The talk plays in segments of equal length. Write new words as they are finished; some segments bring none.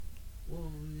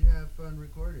fun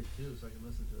recorded too, so I can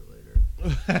listen to it later.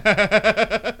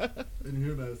 And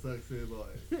hear my sexy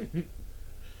voice.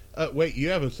 Wait, you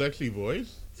have a sexy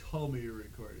voice? Tell me you're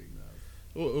recording this.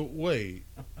 Wait.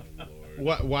 Oh,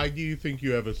 Lord. Why do you think you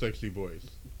have a sexy voice?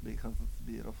 Because it's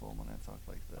beautiful when I talk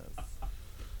like this.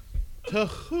 To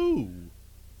who?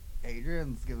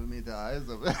 Adrian's giving me the eyes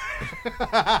of it.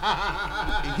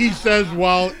 He says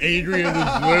while Adrian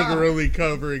is literally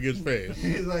covering his face.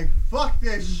 He's like, fuck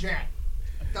this shit.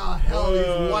 The hell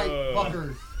these white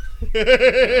fuckers.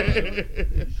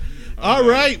 All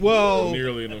right, well,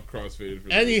 Nearly enough crossfaded for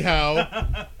this.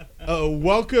 anyhow,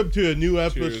 welcome to a new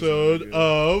episode Cheers,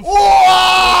 of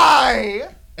Why?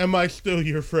 Am I Still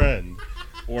Your Friend?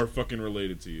 Or fucking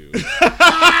related to you.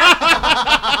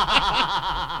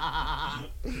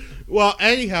 Well,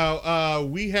 anyhow,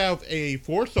 we have a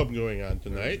foursome going on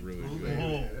tonight. Really Oh, good.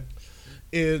 baby.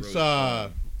 It's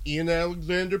Ian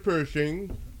Alexander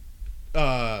Pershing,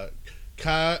 You're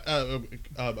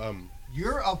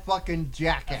a fucking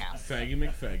jackass. Faggy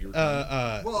McFaggy.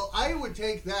 Well, I would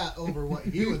take that over what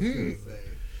he was going to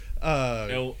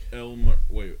say.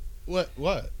 Wait. What?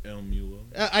 El Mulo.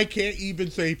 I can't even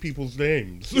say people's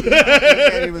names. I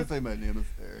can't even say my name is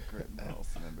Eric Rittenhouse,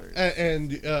 and I'm very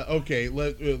Okay,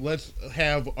 let's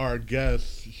have our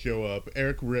guests show up.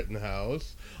 Eric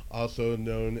Rittenhouse, also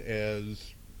known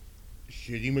as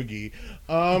Shitty McGee,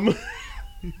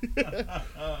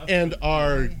 and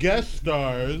our guest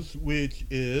stars, which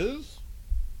is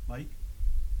Mike.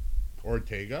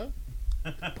 Ortega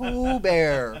Pooh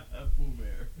Bear. Pooh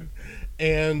Bear.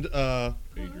 and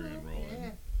Adrian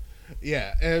Rowan.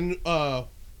 yeah, and Ya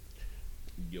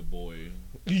boy.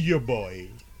 your boy.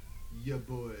 Yeah,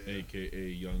 boy. A.K.A.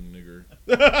 Young Nigger.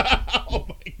 Oh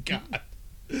my god.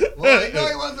 Well, I know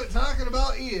he wasn't talking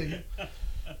about Ian.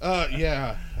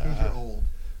 Yeah. Because you're old.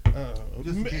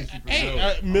 Just in case you forgot. Hey, I'm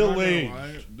not gonna middle age.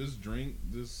 lie, this drink,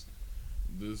 this,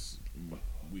 we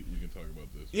can talk about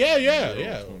this. Yeah.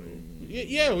 Yeah.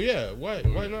 Why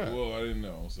not? Well, I didn't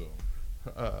know, so.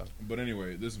 Uh, But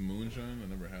anyway, this moonshine, I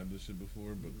never had this shit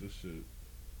before, but this shit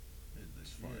is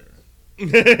fire.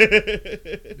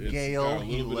 It's Gail, got a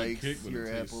he little bit of likes kick, but it your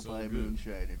tastes apple so pie good.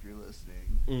 moonshine if you're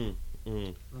listening.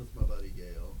 That's my buddy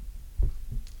Gail.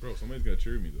 Bro, somebody's got to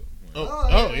cheer me, though.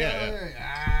 Oh, yeah.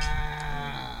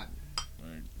 Ah.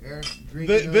 Alright. Eric's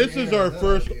drinking This over is here. our That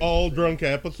first would be all interesting. drunk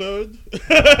episode.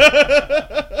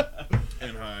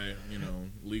 And high,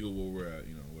 legal where we're at,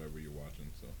 whatever you're watching,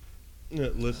 so.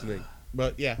 Listening.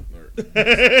 But yeah.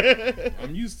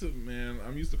 I'm used to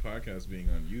podcasts being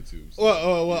on YouTube. So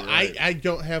Well, you're right. I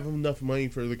don't have enough money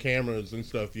for the cameras and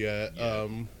stuff yet. Yeah,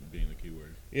 being the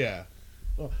keyword. Yeah.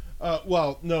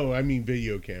 Well, no, I mean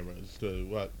video cameras.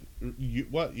 So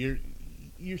you're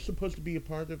supposed to be a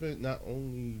part of it, not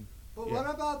only. But Yeah. what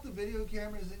about the video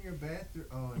cameras in your bathroom?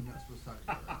 Oh, I'm not supposed to talk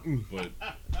about that. But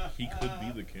he could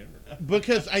be the camera.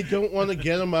 Because I don't want to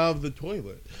get them out of the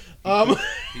toilet.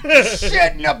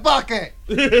 Shit in a bucket!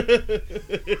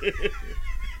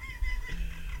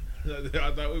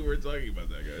 I thought we were talking about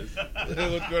that, guys.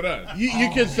 What's going on? You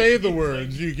can say the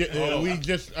words. We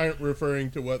just aren't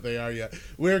referring to what they are yet.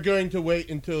 We're going to wait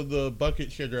until the bucket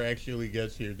shitter actually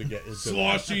gets here to get into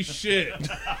Sloshy shit.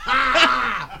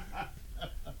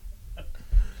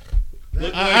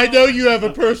 I know you have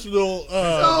a personal.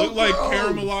 Look like gross.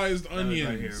 caramelized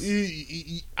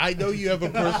onions. I know you have a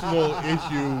personal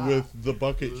issue with the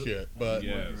bucket shit, but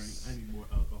Yes. I need more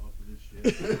alcohol for this shit.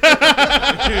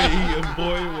 Your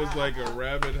boy was like a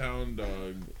rabid hound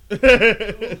dog.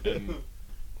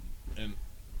 And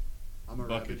I'm a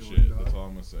bucket rabbit shit. dog. That's all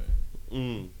I'm gonna say.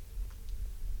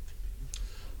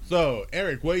 So,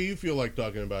 Eric, what do you feel like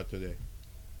talking about today?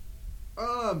 I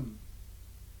don't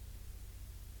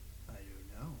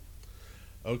know.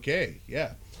 Okay,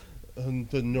 yeah.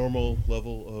 The normal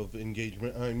level of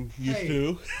engagement I'm used Hey.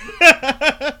 to.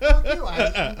 Fuck you.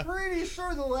 I'm pretty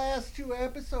sure the last two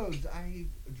episodes I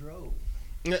drove.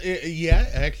 Yeah,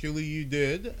 actually you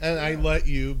did. And I Yeah. let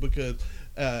you because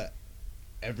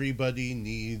everybody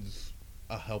needs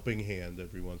a helping hand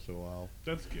every once in a while.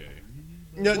 That's gay.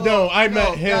 No, I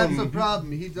met him. That's the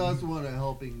problem. He does want a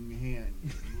helping hand.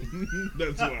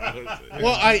 That's what I was saying.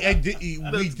 Well, I did.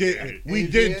 We did. We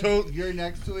did. Adrian, you're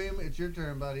next to him. It's your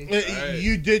turn, buddy. Right.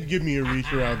 You did give me a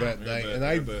reach around that night, bet, and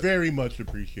I I bet. very much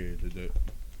appreciated it.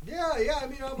 Yeah. I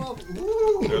mean, I'm all.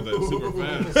 Ooh. Got that super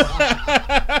fast.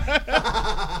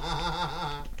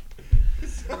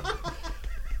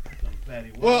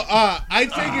 Fatty Well, I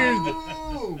figured.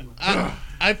 Boom.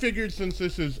 I figured since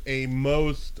this is a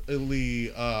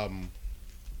mostly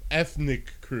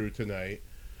ethnic crew tonight,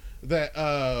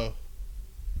 that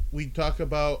we talk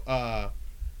about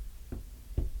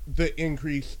the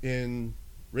increase in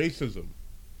racism.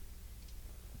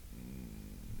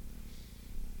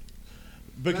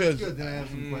 Because That's good. Then I have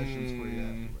some questions for you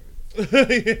afterwards.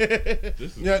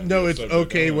 This is yeah, gonna no, be a it's subject I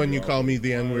okay wanna when you drop call me with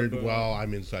the a lot N-word about. while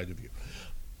I'm inside of you.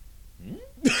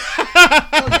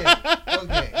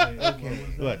 Okay.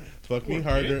 Look, fuck me What,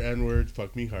 harder, kid? N-word,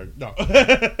 fuck me harder. No.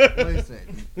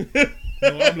 Listen,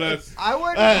 No, I'm not. I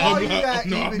wouldn't I'm call you not- that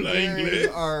no, I'm even not during English.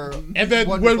 our And then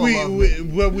wonderful love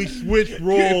meeting. when we switch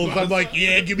roles, I'm like,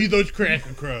 yeah, give me those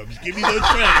cracker crumbs. Give me those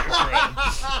cracker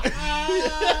crumbs.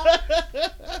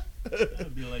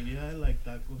 I'd be like, yeah, I like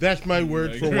tacos. That's my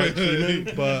word for white semen,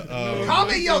 but Call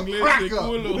me your English, cracker.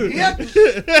 culo. Yep.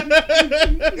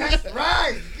 That's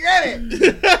right. Get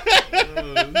it.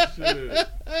 Oh, shit.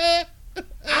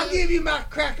 I'll give you my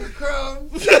cracker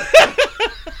crumbs. You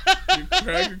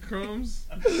cracker crumbs?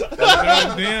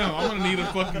 God damn, I'm gonna need a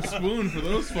fucking spoon for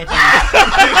those fucking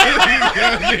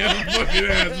goddamn fucking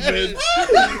ass bitch.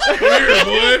 Swear,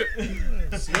 boy.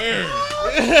 Swear.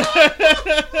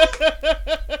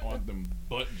 I want them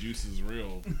butt juices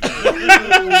real.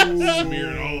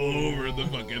 Smeared all over the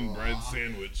fucking bread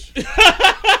sandwich.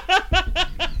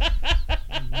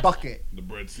 Bucket. The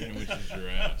bread sandwich is your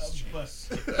ass.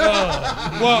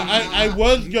 well, I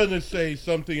was gonna say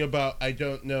something about I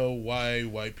don't know why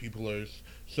white people are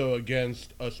so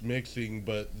against us mixing,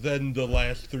 but then the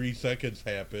last 3 seconds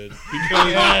happened.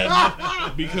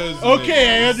 Because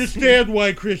Okay, I understand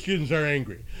why Christians are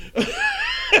angry.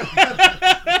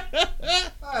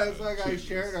 It's like I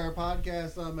shared our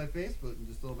podcast on my Facebook and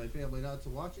just told my family not to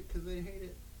watch it because they hate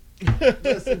it.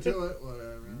 Listen to it,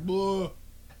 whatever. Blah.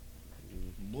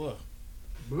 Blah.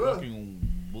 Blah. Fucking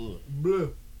blah. Blah.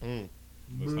 Mm.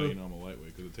 That's how you know I'm a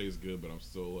lightweight, because it tastes good, but I'm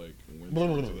still like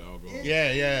wincing to the alcohol.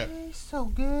 Yeah. It's so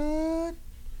good.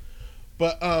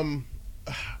 But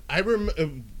I remember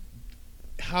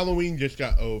Halloween just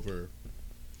got over,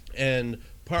 and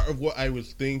part of what I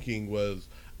was thinking was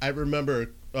I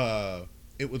remember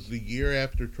it was the year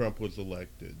after Trump was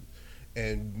elected,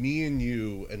 and me and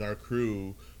you and our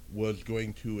crew was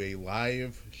going to a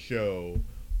live show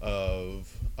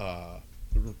of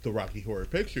the Rocky Horror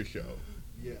Picture Show.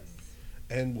 Yes.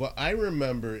 And what I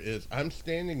remember is I'm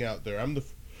standing out there. I'm the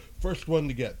first one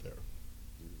to get there.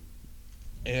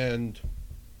 And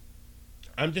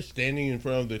I'm just standing in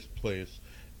front of this place,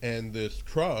 and this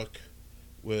truck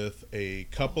with a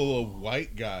couple of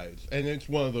white guys, and it's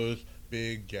one of those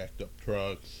big jacked up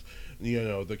trucks, you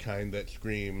know, the kind that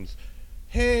screams,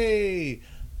 "Hey,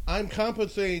 I'm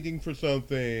compensating for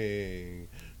something."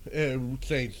 And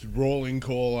saints rolling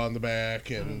coal on the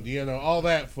back, and you know, all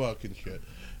that fucking shit.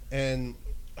 And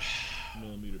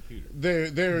Millimeter Peter.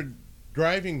 they're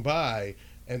driving by,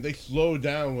 and they slow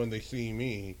down when they see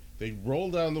me. They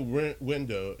roll down the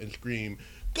window and scream,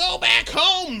 "Go back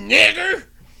home, nigger!"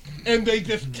 And they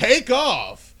just take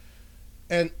off.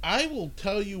 And I will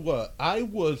tell you what, I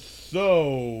was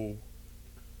so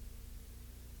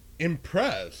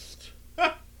impressed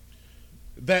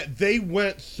that they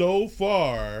went so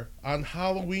far on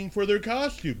Halloween for their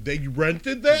costume. They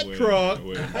rented that truck.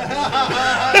 Wait a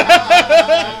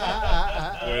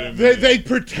minute. They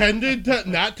pretended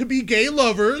not to be gay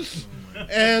lovers,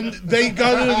 and they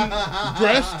got them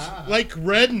dressed like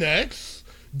rednecks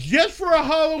just for a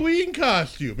Halloween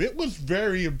costume. It was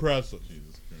very impressive.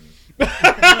 Jesus Christ.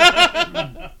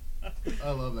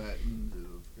 I love that. Jesus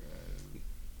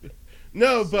Christ.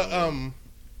 No, but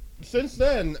since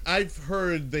then I've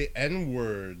heard the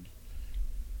N-word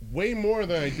way more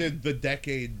than I did the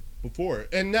decade before,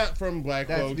 and not from black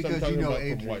That's folks. I'm because talking you know about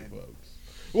Adrian. from white folks.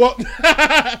 Well,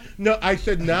 no, I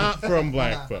said not from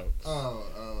black folks. Oh,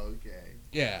 okay.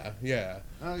 Yeah.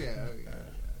 Okay.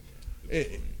 It's It-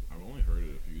 funny. I've only heard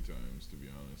it a few times, to be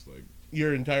honest. Like,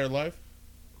 Your entire life?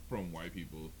 from white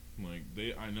people. Like,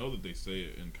 I know that they say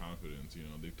it in confidence, you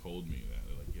know. They've told me that.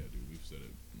 They're like, yeah, dude, we've said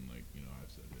it. And, like, you know,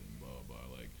 I've said it and blah, blah,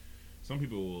 blah. Like, some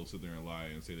people will sit there and lie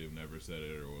and say they've never said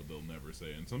it or they'll never say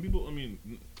it. And some people, I mean,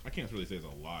 I can't really say it's a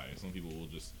lie. Some people will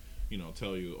just, you know,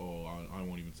 tell you, oh, I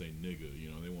won't even say nigga. You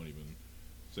know, they won't even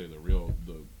say the regular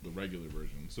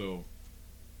version. So,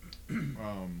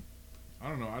 I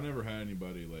don't know. I never had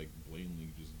anybody, like,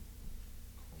 blatantly just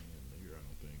call me a nigger, I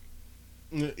don't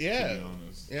think. Yeah. To be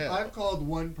honest. Yeah. I've called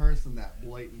one person that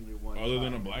blatantly one Other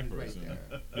than a time, black and he's right person.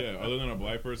 there. Yeah, other than a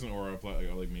black person or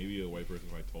like maybe a white person,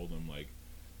 if I told them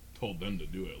them to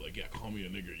do it, like, yeah, call me a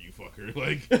nigger, you fucker.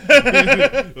 Like,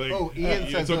 like Oh, Ian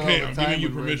it's says it all okay. the I'm time giving you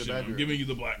when we're in the permission. I'm bedroom. giving you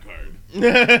the black card.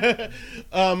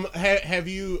 Have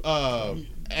you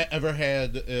ever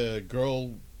had a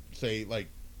girl say like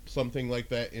something like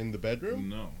that in the bedroom?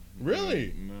 No,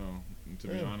 Really? no. to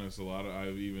be honest,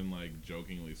 I've even like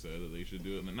jokingly said that they should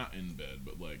do it, and not in bed,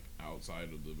 but like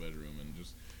outside of the bedroom, and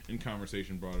just in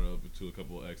conversation brought it up to a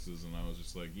couple of exes, and I was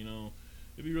just like,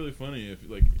 it'd be really funny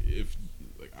if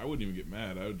I wouldn't even get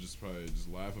mad. I would just probably just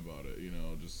laugh about it,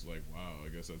 just like, wow, I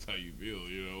guess that's how you feel,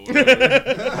 whatever.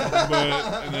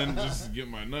 But and then just get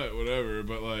my nut, whatever.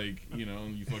 But like, you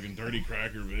fucking dirty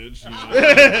cracker bitch.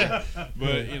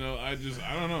 But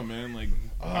I don't know, man. Like,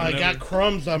 I got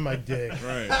crumbs on my dick.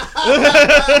 Right.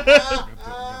 got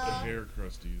the hair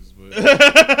crusties, but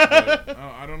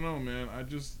I don't know, man. I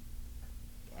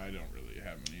don't really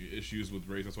have many issues with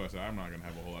race. That's why I said I'm not gonna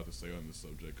have a whole lot to say on this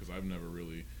subject because I've never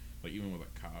really, like, even with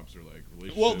like cops or like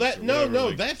relationships.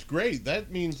 Well, that's great.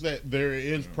 That means that there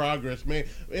is progress made.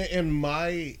 In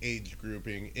my age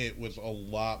grouping, it was a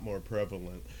lot more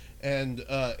prevalent, and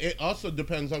it also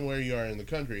depends on where you are in the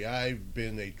country. I've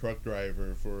been a truck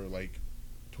driver for like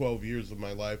 12 years of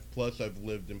my life. Plus, I've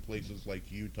lived in places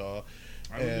like Utah.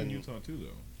 I lived in Utah too,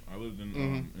 though. I lived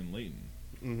in Layton.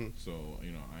 Mm-hmm. So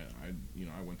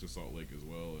I went to Salt Lake as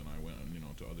well, and I went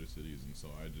to other cities, and so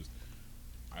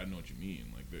I know what you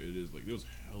mean. Like it is like there was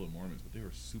hella Mormons, but they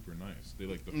were super nice. They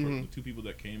like the two people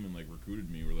that came and like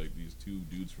recruited me were like these two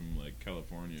dudes from like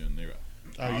California, and they were.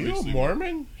 Are you a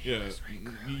Mormon? Yes.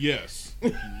 Yes.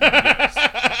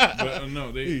 But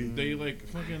no, they like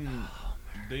fucking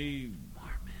they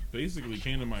basically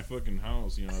came to my fucking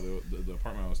house, the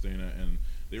apartment I was staying at, and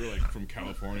they were like from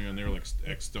California, and they were like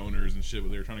ex-stoners and shit,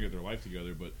 but they were trying to get their life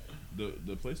together. But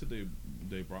the place that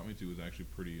they brought me to was actually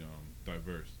pretty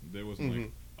diverse. There wasn't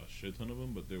like a shit ton of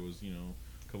them, but there was a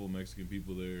couple of Mexican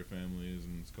people there, families,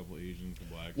 and a couple of Asians and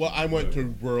blacks. Well, I went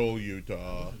to rural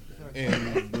Utah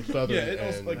and the southern. Yeah, it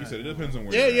also, like you said, it depends on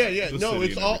where. Yeah. No,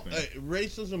 it's all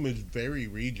racism is very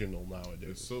regional nowadays.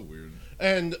 It's so weird.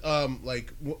 And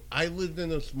I lived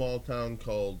in a small town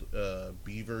called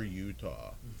Beaver,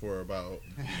 Utah, for about.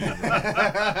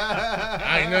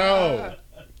 I know.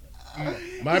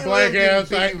 My black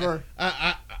ass.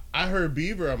 I heard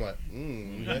beaver. I'm like,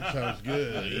 that sounds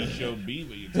good. Eat your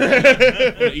beaver, you tall.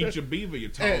 Eat your beaver, you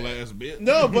tall ass bitch.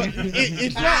 No, but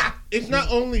it's not. It's not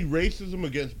only racism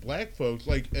against black folks.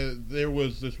 Like there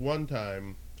was this one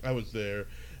time I was there,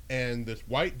 and this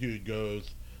white dude goes,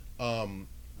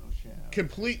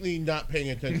 completely not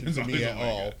paying attention to me at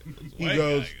all. He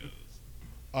goes,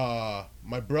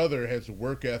 my brother has the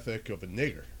work ethic of a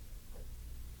nigger.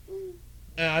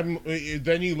 And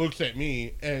then he looks at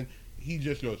me and he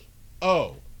just goes,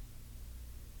 "Oh,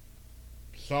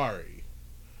 sorry,"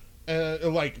 and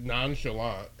like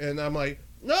nonchalant. And I'm like,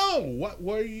 "No, what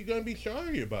are you gonna be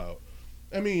sorry about?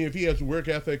 I mean, if he has the work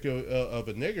ethic of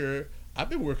a nigger, I've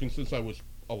been working since I was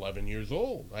 11 years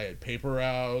old. I had paper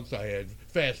routes, I had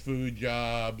fast food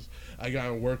jobs, I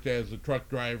got and worked as a truck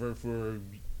driver for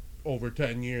over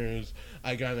 10 years.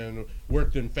 I got and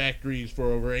worked in factories for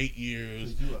over 8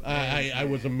 years. I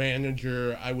was a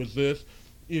manager. I was this.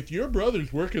 If your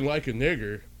brother's working like a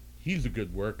nigger, he's a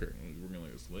good worker." He's working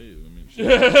like a slave. I mean, shit.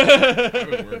 I've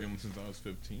been working since I was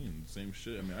 15. Same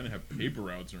shit. I mean, I didn't have paper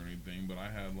routes or anything, but I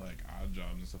had like odd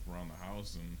jobs and stuff around the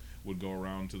house, and would go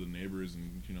around to the neighbors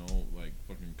and like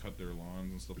fucking cut their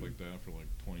lawns and stuff like that for like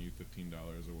 $15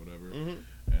 or whatever.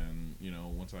 And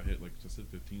once I hit like just hit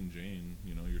 15, Jane,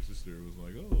 your sister was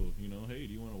like, "Oh, hey,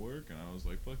 do you want to work?" And I was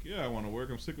like, "Fuck yeah, I want to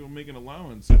work. I'm sick of making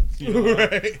allowances.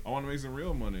 Right. I want to make some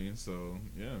real money." So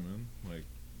yeah, man, like.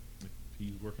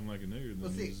 He's working like a nigger,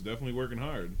 then he's definitely working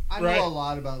hard. I know a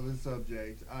lot about this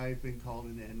subject. I've been called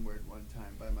an N-word one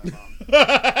time by my mom.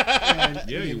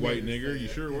 Yeah, you white nigger, you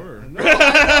sure were. No,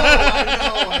 I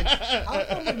know. Like, how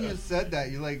come when you said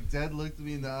that, you like dead looked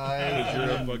me in the eye?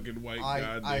 You're a fucking white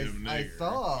goddamn nigger. I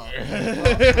saw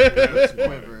lip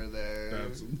quiver there.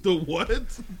 That's the what?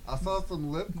 I saw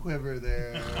some lip quiver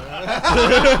there. Just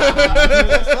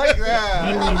like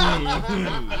that.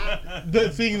 The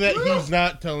thing that he's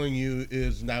not telling you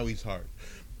is now he's hard.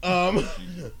 The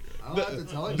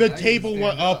table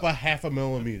went up a half a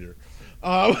millimeter.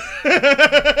 That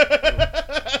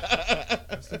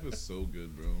stuff is so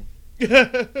good, bro.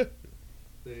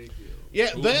 Thank you. Yeah,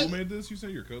 who made this? You say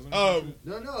your cousin?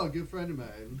 No, a good friend of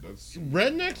mine.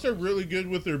 Rednecks are really good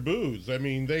with their booze. I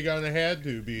mean, they kind of had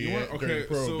to be during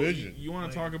Prohibition. So you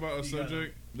want to talk about a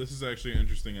subject? This is actually an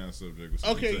interesting ass subject.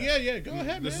 Okay, yeah, go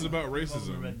ahead, This man. is about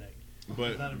racism.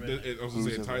 But I was going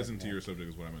to say it ties into your subject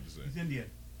is what I meant to say. He's Indian.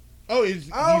 Oh, he's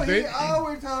in?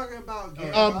 We're talking about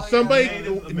somebody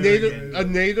Native a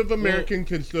Native American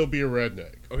can still be a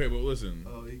redneck. Okay, but listen,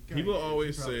 people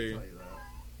always say.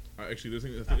 Actually, I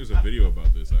think there's a video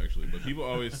about this actually, but people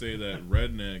always say that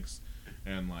rednecks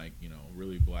and like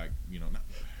really black, not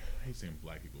I hate saying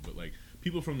black people, but like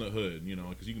people from the hood, you know,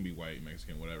 because you can be white,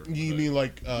 Mexican, whatever. from the You hood. mean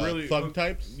like Really, thug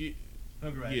types?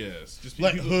 Right. Yes, just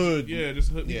Like people, hood. Yeah,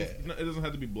 just hood. Yeah. People, it doesn't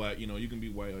have to be black. You know, you can be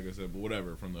white, like I said, but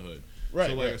whatever from the hood. Right.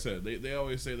 So, like right. I said, they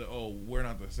always say that we're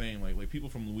not the same. Like people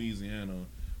from Louisiana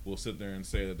will sit there and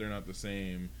say that they're not the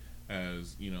same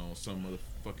as some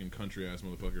motherfucking country ass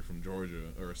motherfucker from Georgia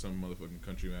or some motherfucking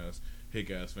country ass hick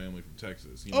ass family from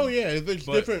Texas. You know? Oh yeah, there's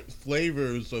different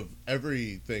flavors of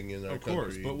everything in our country. Of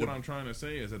course, but what I'm trying to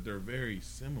say is that they're very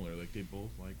similar. Like they both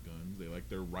like guns. They like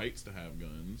their rights to have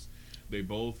guns. They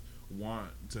both want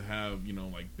to have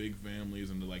like big families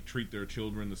and to like treat their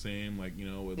children the same, like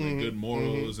with like good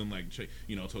morals and like to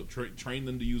train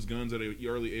them to use guns at an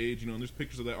early age. And there's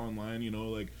pictures of that online.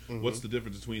 Like what's the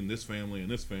difference between this family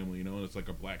and this family? And it's like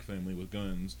a black family with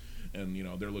guns, and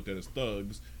they're looked at as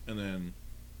thugs, and then.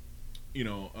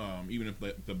 Even if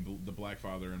the black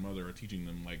father and mother are teaching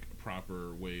them like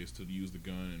proper ways to use the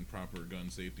gun and proper gun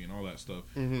safety and all that stuff,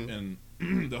 and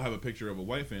they'll have a picture of a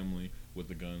white family with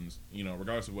the guns,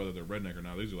 regardless of whether they're redneck or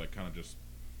not. These are like kind of just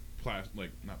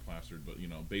not plastered, but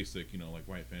basic, like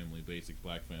white family, basic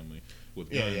black family with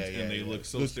guns, and they look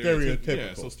so stereotypical.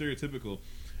 Yeah, so stereotypical,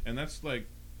 and that's like,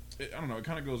 I don't know. It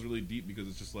kind of goes really deep because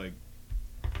it's just like,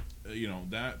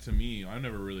 that to me, I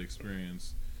never really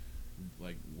experienced.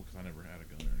 Like, because I never had a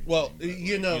gun or anything. Well, but,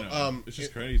 it's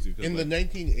just crazy. In the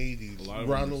 1980s, a lot of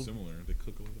them are similar. They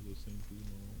cook a lot of those same food.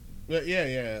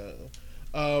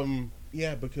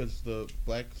 Yeah, because the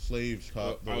black slaves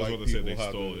taught the I was white about to say people they how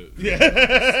stole to. it.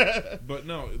 Yeah. But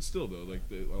no, it's still though. Like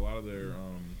a lot of their,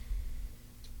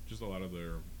 just a lot of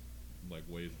their, like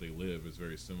ways they live is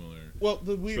very similar. Well,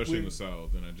 especially in the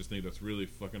South, and I just think that's really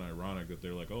fucking ironic that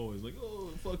they're like, always like,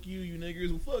 fuck you, you niggers,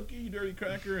 well, fuck you, you dirty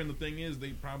cracker. And the thing is, they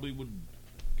probably would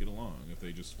get along if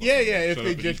they just if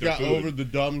they just got over the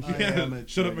dumb shit.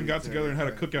 Shut up and got together and had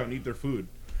a cookout and eat their food.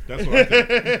 That's what I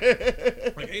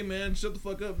think. Like, hey man, shut the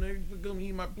fuck up, nigga. Come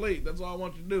eat my plate. That's all I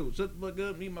want you to do. Shut the fuck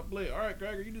up and eat my plate. All right,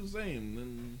 cracker, you do the same.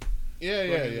 Then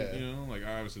like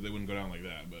obviously they wouldn't go down like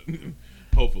that, but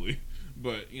hopefully.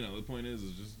 But the point is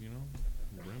just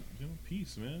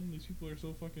peace, man. These people are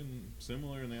so fucking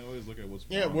similar, and they always look at what's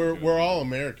wrong. Yeah, we're all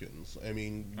Americans. I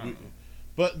mean,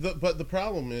 but the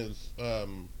problem is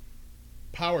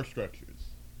power structures.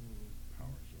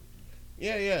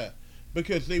 Yeah,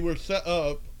 because they were set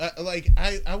up.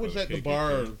 I was at the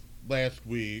bar last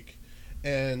week,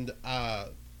 and I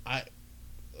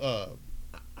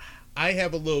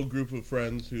have a little group of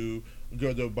friends who go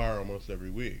to the bar almost every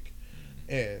week,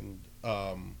 and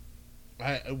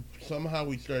somehow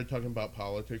we started talking about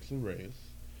politics and race,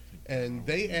 and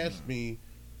they asked me,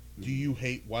 "Do you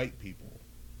hate white people?"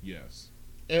 Yes.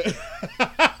 Not all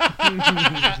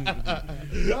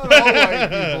white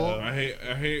people. I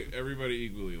hate everybody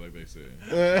equally, like they say.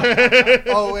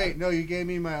 Oh wait, no, you gave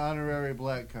me my honorary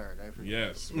black card. I forgot.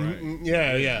 Yes, right.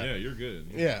 Yeah. Yeah, you're good.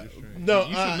 Yeah. You're No,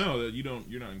 you should know that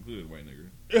you're not included, white nigger.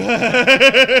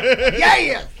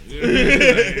 Yeah.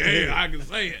 Hey, I can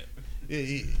say it.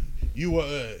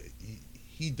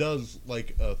 He does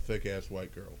like a thick ass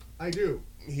white girl. I do.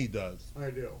 He does. I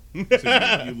do.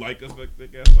 So you like a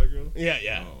thick ass white girl?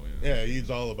 Yeah. Oh, Yeah, he's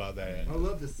all about that. I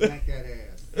love to smack that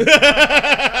ass.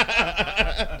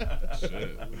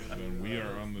 Shit. Then we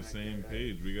are on the same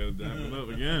page. We gotta dap it up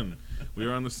again. We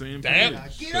are on the same Damn.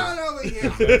 page. Get on over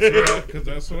here. Because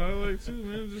that's what I like too,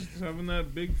 man. Just having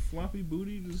that big floppy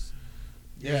booty, just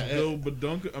little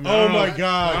badunka. I mean, Oh my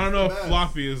god. I don't know if Best.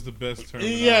 floppy is the best term.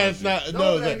 Yeah, it's not.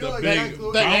 No, No, but I the know big,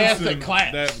 exactly that ass bouncing, that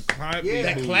claps. that clappy, Yeah.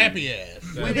 That booty. clappy ass.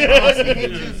 When it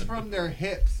unhinges from their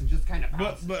hips and just kind of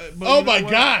bounces. But Oh you know my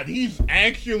what? god, he's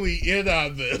actually in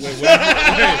on this. What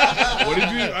did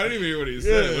you? I didn't even hear what he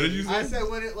said. Yeah. What did you say? I said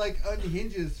when it like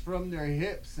unhinges from their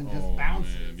hips and just Oh,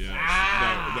 bounces. man, yes.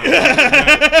 Ah!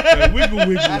 That wiggle,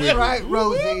 wiggle, That's wiggle. right,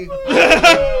 Rosie.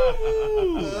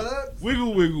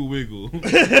 Wiggle, wiggle, wiggle.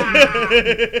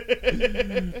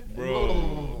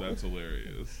 Bro, that's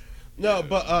hilarious. No,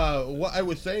 but what I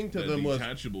was saying to That them was,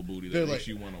 detachable booty they're that makes like-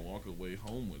 you want to walk away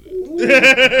home with it.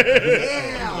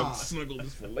 Yeah. Snuggle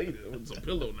this for later. It's a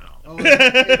pillow now. Oh, if your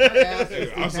ass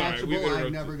is I'm sorry, we detachable, I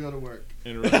interrupted. never go to work.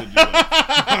 Interrupted you.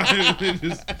 I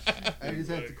just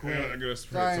have to quit. I gotta spray it Sorry,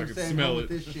 so I I'm can staying smell home it.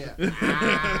 with this shit.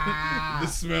 The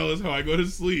smell is how I go to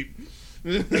sleep.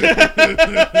 Alright,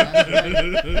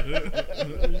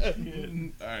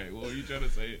 well, you trying to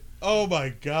say it? oh my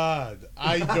god,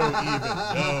 I don't even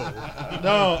know.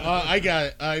 No, I got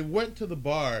it. I went to the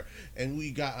bar and we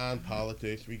got on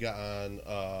politics. We got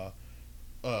on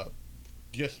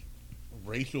just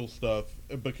racial stuff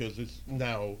because it's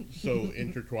now so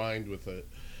intertwined with it.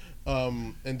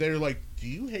 And they're like, "Do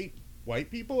you hate white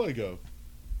people?" I go,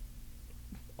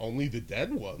 only the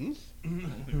dead ones.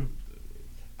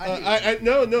 I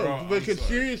No, Bro, because I'm sorry.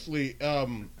 seriously,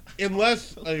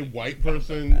 unless a white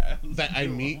person that I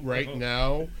meet right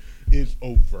now is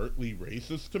overtly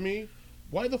racist to me,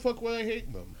 why the fuck would I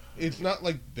hate them? It's not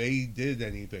like they did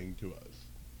anything to us.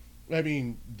 I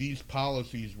mean, these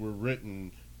policies were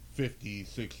written 50,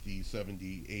 60,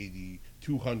 70, 80,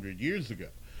 200 years ago.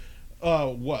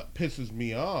 What pisses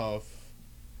me off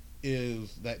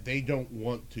is that they don't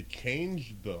want to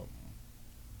change them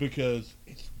because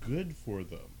it's good for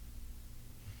them.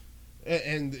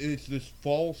 And it's this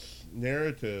false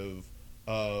narrative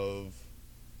of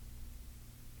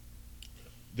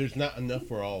there's not enough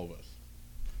for all of us.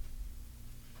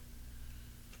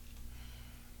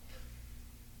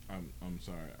 I'm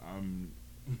sorry. I'm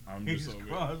He's just over.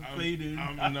 cross-faded.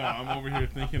 I'm over here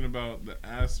thinking about the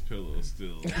ass pillow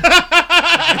still, and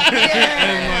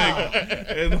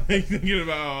like thinking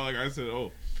about like I said,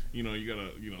 oh, you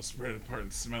gotta spread it apart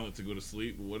and smell it to go to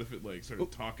sleep. But what if it like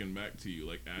started talking back to you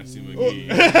like Assy McGee?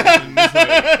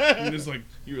 And it's like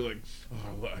you were like, oh,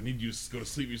 well, I need you to go to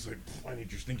sleep. He's like, I need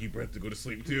your stinky breath to go to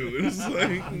sleep too. And it's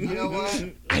like, You know what?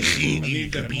 I need you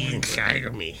to be inside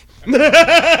of me. You know what?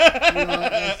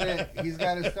 That's it. He's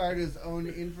got to start his own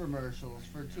infomercials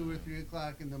for 2 or 3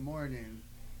 o'clock in the morning.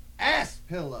 Ass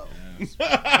pillow. Ass.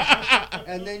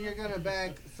 And then you're going to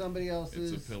back somebody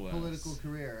else's It's a pill ass. political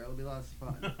career. It'll be lots of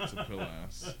fun. It's a pill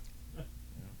ass.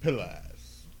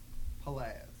 Pillass.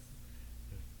 Pillass.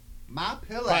 My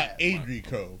pill By ass.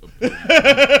 Adrico.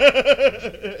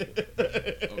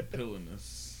 A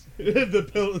pilliness. The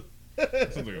pill.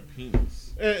 That sounds like a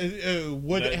penis.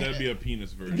 That'd be a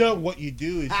penis version. No, what you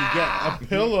do is you get a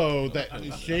pillow that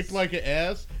is shaped like an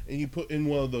ass, and you put in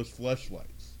one of those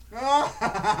fleshlights. Yeah.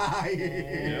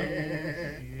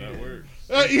 That works.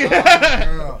 Yeah.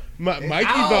 Girl.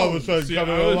 Mikey's all of a sudden See,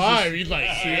 coming I was alive. just- He's like,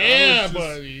 see, I yeah, was just-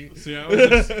 buddy. See, I was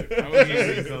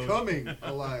He's just coming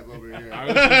alive over here.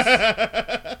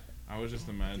 I was just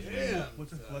imagining. Yeah.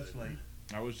 What's a flashlight?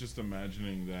 I was just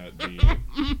imagining that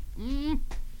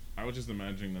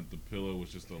the pillow was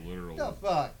just a literal The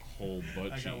fuck? whole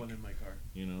butt I cheek. got one in my car.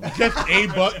 You know, Just a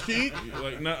butt cheek?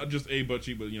 like not just a butt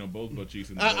cheek, but both butt cheeks.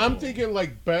 And I'm thinking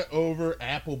like bent over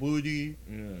apple booty,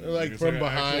 like it's from an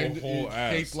behind, actual whole it's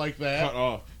ass shaped like cut that.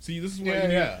 off. See, this is why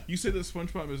Yeah. you say that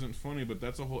SpongeBob isn't funny, but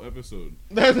that's a whole episode.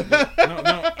 Yeah.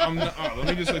 No, I'm not. Let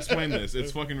me just explain this.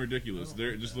 It's fucking ridiculous.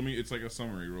 It's like a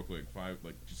summary real quick.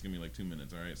 Just give me like 2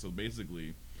 minutes. All right. So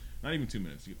basically, not even 2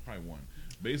 minutes. Probably one.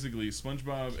 Basically,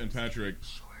 SpongeBob and Patrick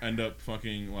end up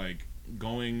fucking like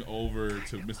going over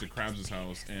to Mr. Krabs'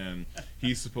 house, and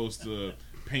he's supposed to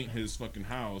paint his fucking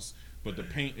house. But the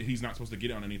paint, he's not supposed to get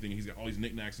on anything. He's got all these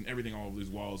knickknacks and everything all over these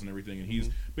walls and everything. And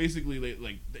he's basically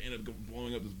like they end up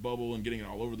blowing up this bubble and getting it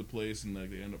all over the place. And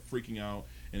like they end up freaking out.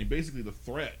 And basically the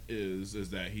threat is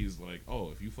that he's like,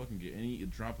 oh, if you fucking get a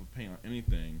drop of paint on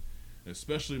anything,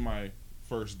 especially my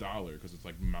first $1, because it's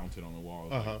like mounted on the wall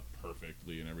like,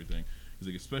 perfectly and everything. He's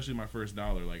like, especially my first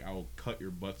 $1, like I will cut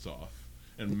your butts off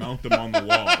and mount them on the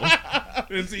wall.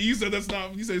 And see, you said that's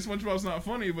not. You say SpongeBob's not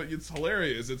funny, but it's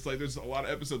hilarious. It's like there's a lot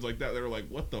of episodes like that that are like,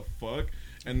 what the fuck?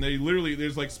 And they literally,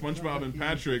 there's like SpongeBob and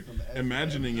Patrick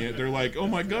imagining it. They're like, oh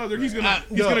my god, he's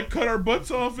gonna cut our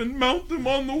butts off and mount them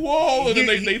on the wall. And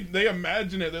then they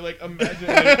imagine it. They like imagine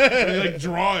it. They like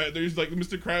draw it. There's like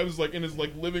Mr. Krabs is like in his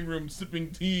like living room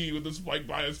sipping tea with this like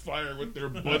by his fire with their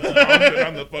butts mounted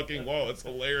on the fucking wall. It's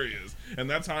hilarious. And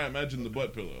that's how I imagine the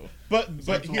butt pillow. But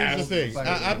here's the thing.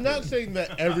 Like- I'm not saying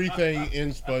that everything in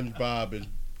SpongeBob is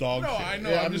dog No, shit. I know.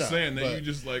 Yeah, I'm just not, saying that but you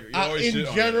just like you always in shit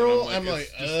on it, general, and I'm like,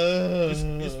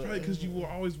 it's probably because you were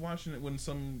always watching it when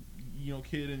some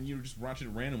kid and you were just watching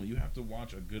it randomly. You have to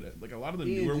watch a good like a lot of the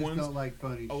Ian newer just ones. don't like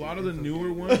funny A lot shit. of the It's newer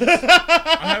okay. ones,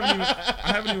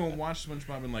 I haven't even watched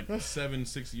SpongeBob in like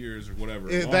 7-6 years or whatever.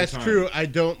 A long that's time. true. I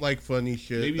don't like funny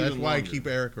shit. Maybe That's even why I longer. keep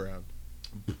Eric around.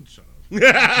 Shut up.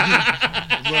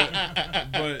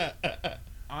 but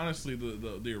honestly,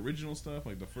 the original stuff,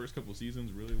 like the first couple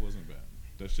seasons, really wasn't bad.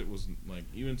 That shit was like,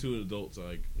 even to adults,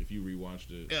 like if you rewatched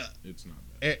it, it's not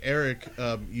bad. Eric,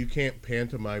 you can't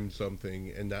pantomime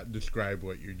something and not describe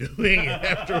what you're doing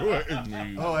afterwards.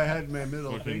 Oh, I had my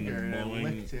middle Fucking finger and I mowing.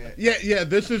 licked it. Yeah.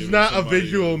 This is Give not a somebody-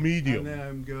 visual And medium. then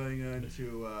I'm going on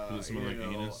to Does it smell like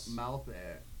anus? mouth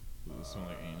it. Does it smell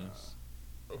like anus?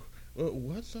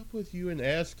 What's up with you and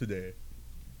ass today?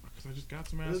 Because I just got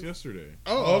some ass yesterday.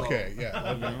 Oh, okay,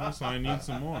 yeah. You know, so I need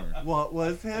some more. What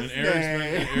was his And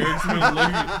name?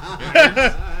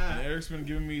 Eric's been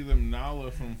giving me them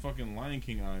Nala from fucking Lion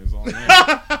King eyes all night.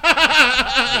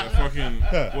 Yeah, fucking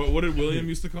What did William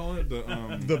used to call it?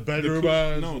 The bedroom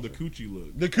the coochie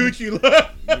look. The coochie look.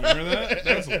 You remember that?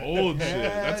 That's old shit.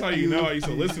 That's how you know I used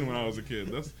to listen when I was a kid.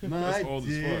 That's old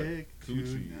as fuck.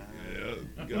 Coochie. Yeah,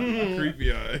 got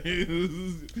creepy eyes.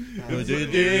 Put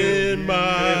it in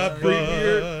my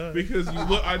butt. Because you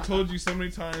look. I told you so many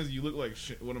times you look like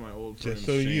one of my old friends. Just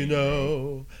so you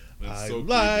know. I so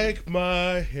like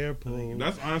my hair pulled.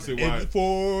 That's honestly why. And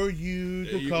for you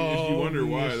to call if you wonder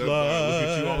why, me that's why I look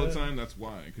at you all the slut. time. That's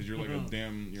why, because you're like a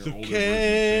damn. You're So older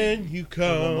can version you hot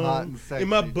come and sexy. in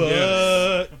my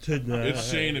butt tonight? It's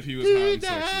Shane if he was hot and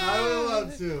sexy. I would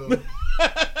love to.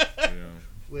 Yeah.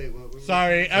 Wait, what?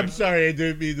 Sorry, I'm sorry. I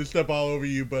didn't mean to step all over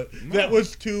you, but that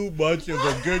was too much of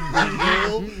a good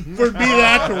visual for me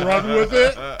not to run with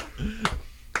it.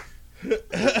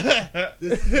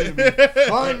 This is gonna be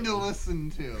fun to listen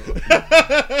to. The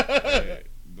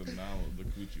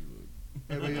coochie look.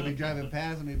 Everybody gonna be driving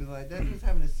past and be like, "That dude's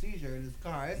having a seizure in his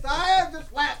car." I am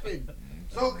just laughing.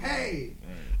 It's okay.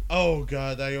 Right. Oh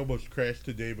God, I almost crashed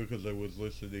today because I was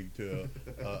listening to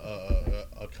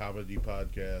a comedy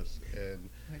podcast,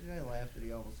 and Why did I laugh that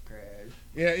he almost crashed?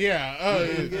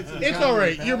 it's all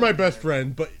right. You're my best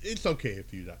friend, but it's okay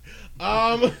if you die.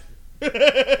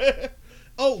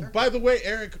 Oh, Sure. by the way,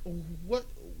 Eric, what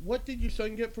did your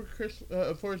son get for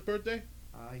for his birthday?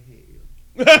 I hate you.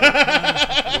 What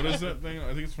is that thing?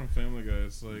 I think it's from Family Guy.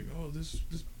 It's like, oh, this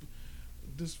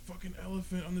fucking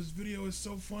elephant on this video is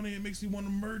so funny. It makes me want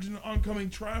to merge into oncoming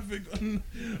traffic. I don't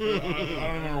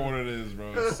remember what it is,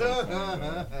 bro. It's so funny.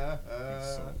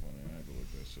 It's so funny. I have to look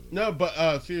that shit up. No,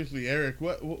 but seriously, Eric,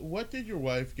 what did your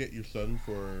wife get your son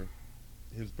for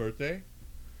his birthday?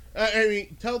 I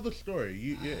mean, tell the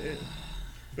story.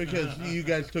 Because you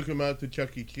guys took him out to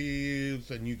Chuck E.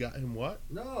 Cheese, and you got him what?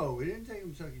 No, we didn't take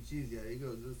him to Chuck E. Cheese yet. He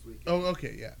goes this weekend. Oh,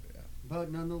 okay, yeah.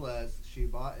 But nonetheless, she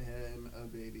bought him a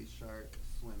baby shark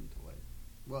swim toy.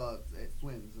 Well, it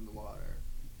swims in the water.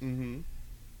 Mm-hmm.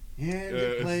 And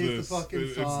it plays the fucking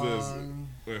It's song.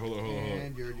 Wait, hold on.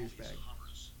 And you're a douchebag.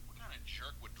 What kind of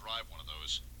jerk would drive one of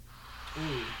those?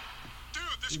 Ooh.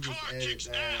 Dude, this You just car edit kicks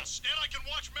that. ass, and I can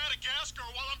watch Madagascar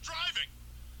while I'm driving.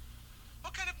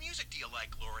 What kind of music do you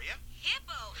like, Gloria?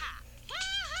 Hippo hop.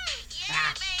 Woohoo!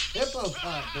 Yeah, baby. Hippo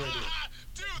pop, baby.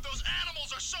 Dude, those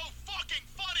animals are so fucking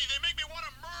funny. They make me want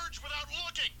to merge without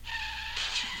looking.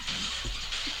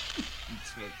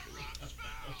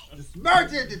 Just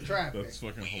merge into traffic. That's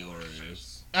fucking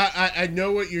hilarious. I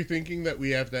know what you're thinking, that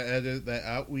we have to edit that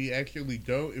out. We actually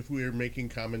don't if we are making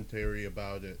commentary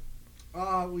about it.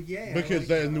 Oh, well, yeah. Because like,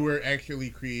 then we're actually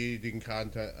creating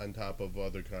content on top of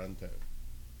other content.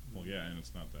 Well, yeah, and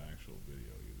it's not the actual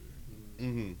video either.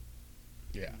 Mm-hmm.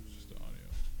 Yeah. It's just the audio.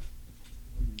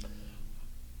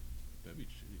 That'd be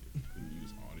shitty if you couldn't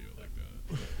use audio like that.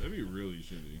 That'd be really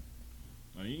shitty.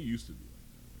 I mean, it used to be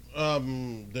like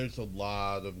that. There's a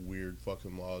lot of weird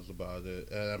fucking laws about it,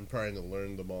 and I'm trying to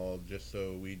learn them all just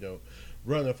so we don't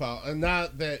run afoul. And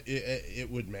not that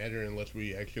it would matter unless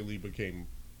we actually became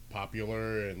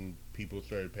popular and people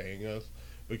started paying us,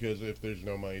 because if there's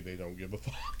no money, they don't give a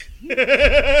fuck.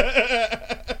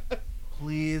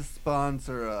 Please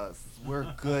sponsor us.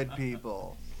 We're good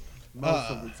people.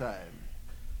 Most of the time.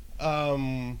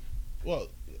 Well,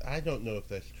 I don't know if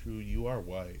that's true. You are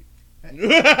white.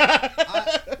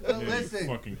 Listen,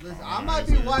 fucking I might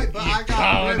be white, but I got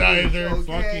colonizer. privilege,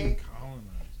 okay? Fucking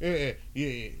colonizer.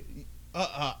 Yeah.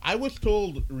 I was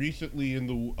told recently in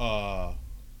the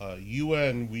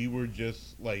UN we were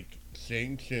just like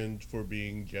sanctioned for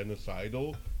being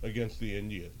genocidal against the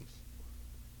Indians.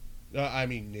 I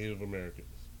mean Native Americans.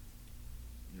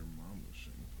 Your mom was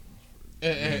shamed.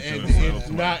 And it's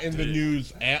not in the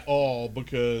news at all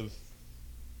because,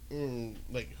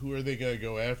 like, who are they going to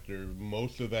go after?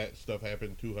 Most of that stuff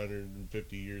happened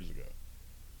 250 years ago.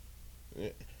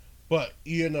 But,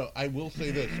 you know, I will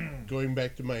say this, going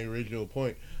back to my original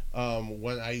point,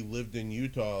 when I lived in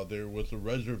Utah, there was a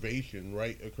reservation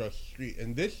right across the street.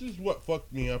 And this is what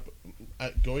fucked me up.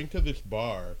 Going to this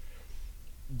bar,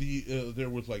 there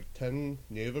was like 10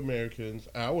 Native Americans.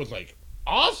 I was like,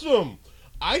 awesome!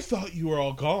 I thought you were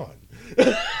all gone.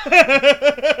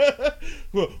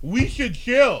 We should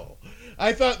chill.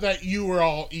 I thought that you were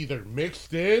all either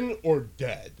mixed in or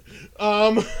dead.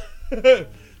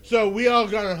 So we all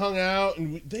kind of hung out,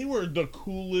 and they were the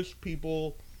coolest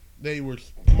people. They were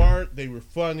smart. They were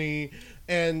funny.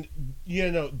 And, you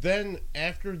know, then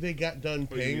after they got done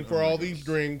paying for all these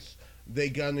drinks, they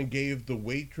gonna gave the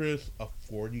waitress a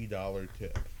 $40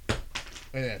 tip.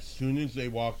 And as soon as they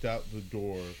walked out the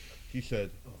door, she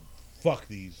said, fuck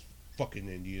these fucking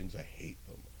Indians. I hate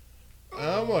them. And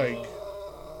I'm like,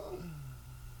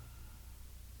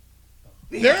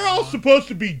 They're all supposed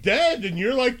to be dead, and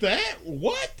you're like that?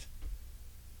 What?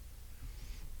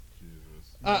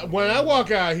 Jesus. When I walk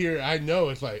out here, I know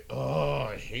it's like, oh,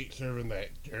 I hate serving that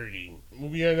dirty,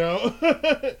 you know?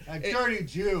 A dirty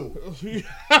Jew.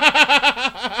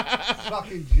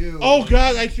 Fucking Jew. Oh,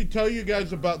 God, I should tell you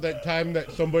guys about that time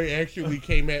that somebody actually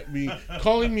came at me,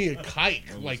 calling me a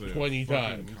kike I was like gonna say, 20 fucking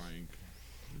times. kike.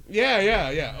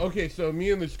 Yeah. Okay, so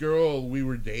me and this girl, we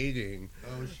were dating.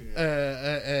 Oh, shit.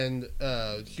 And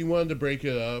she wanted to break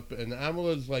it up, and I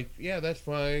was like, yeah, that's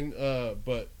fine,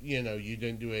 but, you know, you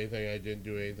didn't do anything, I didn't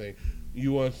do anything.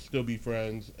 You want to still be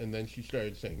friends? And then she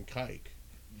started saying kike.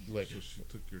 Like, So she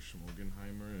took your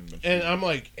Schmogenheimer and I'm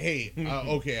like, hey,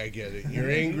 okay, I get it. You're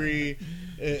angry,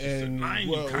 and "Mine,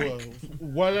 you kike."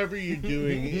 whatever you're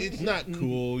doing, it's not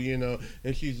cool, you know.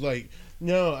 And she's like,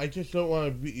 no, I just don't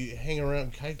want to hang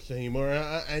around kikes anymore.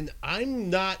 And I'm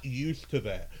not used to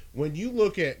that. When you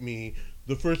look at me,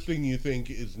 the first thing you think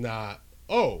is not,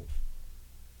 oh,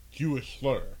 Jewish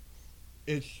slur.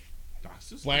 It's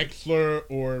black slur,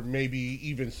 or maybe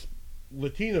even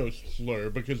Latino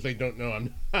slur, because they don't know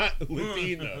I'm not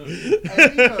Latino.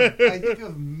 I think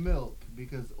of milk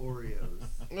because Oreos.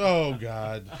 Oh,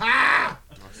 God.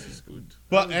 Das ist gut.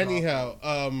 But anyhow,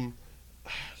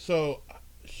 so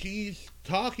she's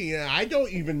talking, and I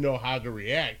don't even know how to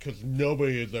react, because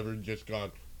nobody has ever just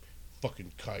gone,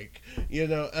 fucking kike, you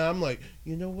know. And I'm like,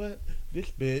 you know what?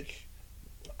 This bitch,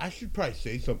 I should probably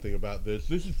say something about this.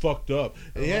 This is fucked up.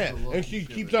 Yeah, and she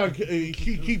keeps on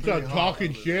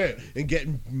talking shit and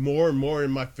getting more and more in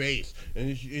my face.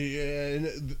 And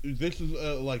this is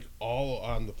like all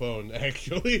on the phone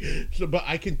actually. So, but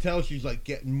I can tell she's like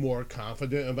getting more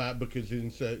confident about it, because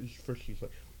first she's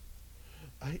like,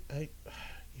 I,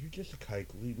 you're just a kike.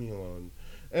 Leave me alone.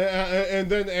 And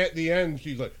then at the end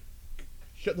she's like,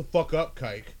 shut the fuck up,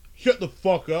 kike. Shut the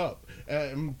fuck up.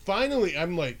 And finally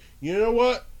I'm like, you know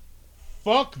what?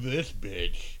 Fuck this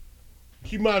bitch.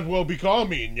 She might as well be calling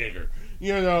me a nigger.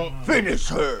 You know. Finish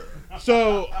her.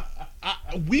 So,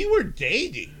 we were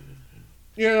dating.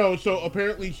 You know, so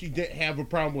apparently she didn't have a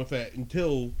problem with that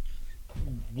until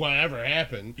whatever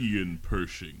happened. Ian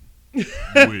Pershing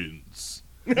wins.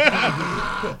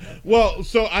 Well,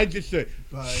 so I just said,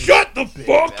 shut the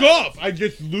fuck up! I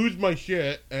just lose my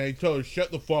shit, and I tell her,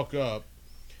 shut the fuck up.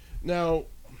 Now,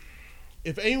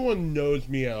 if anyone knows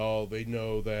me at all, they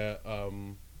know that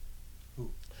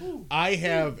I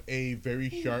have a very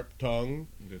sharp tongue,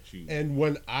 and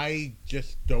when I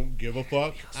just don't give a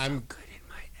fuck,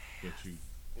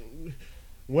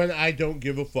 when I don't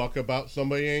give a fuck about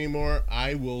somebody anymore,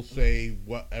 I will say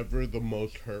whatever the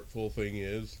most hurtful thing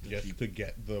is just to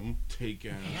get them. Take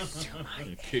ass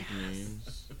and kick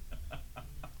names.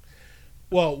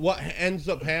 Well, what ends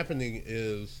up happening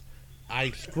is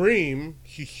I scream,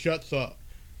 she shuts up.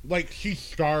 Like, she's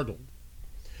startled.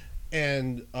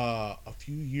 And a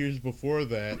few years before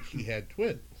that, she had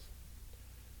twins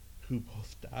who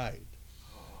both died.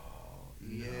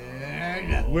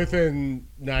 Yeah. Within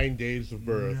 9 days of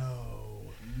birth.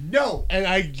 No. And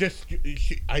I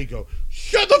go,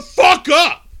 shut the fuck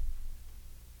up!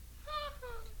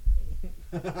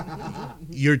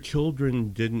 Your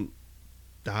children didn't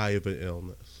die of an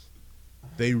illness.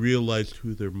 They realized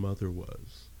who their mother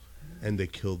was, and they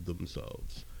killed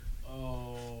themselves.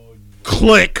 Oh, no.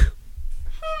 Click!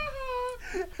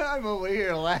 I'm over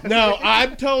here laughing. Now,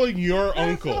 I'm telling your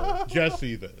uncle,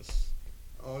 Jesse, this.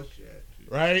 Oh, shit.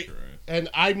 Right? Christ. And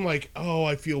I'm like, oh,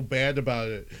 I feel bad about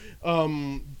it.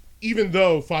 Even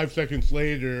though 5 seconds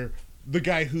later,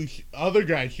 the other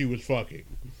guy she was fucking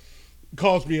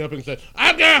calls me up and says,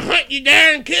 I'm gonna hunt you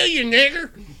down and kill you,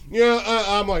 nigger. You know,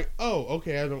 I'm like, oh,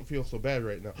 okay, I don't feel so bad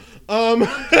right now.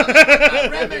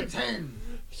 Remington.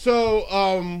 So,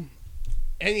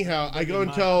 anyhow, I go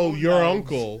and tell your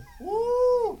uncle,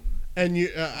 Woo. and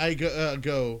I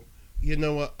go, you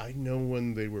know what? I know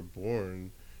when they were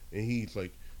born, and he's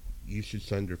like, you should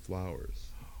send her flowers.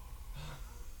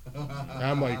 And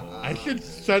I'm like, I should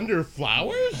send her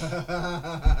flowers?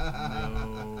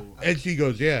 No. And she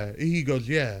goes, yeah. He goes,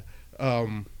 yeah.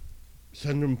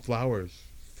 Send them flowers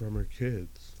from her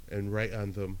kids and write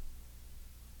on them,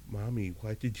 Mommy,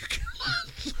 why did you kill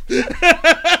us?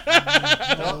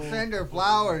 Don't send her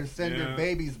flowers. Send Yeah. her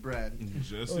baby's bread.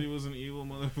 Jesse was an evil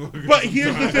motherfucker. But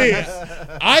here's the thing.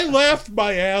 I laughed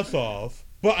my ass off,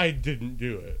 but I didn't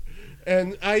do it.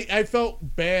 And I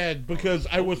felt bad because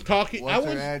I was talking. What's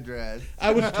her address?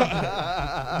 I was.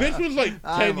 This was like 10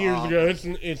 I'm years off. ago.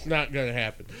 It's not gonna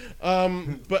happen.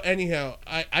 But anyhow,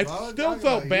 I Well, still talking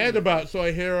felt about bad you. about it, so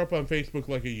I hit her up on Facebook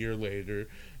like a year later,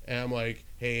 and I'm like,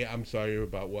 "Hey, I'm sorry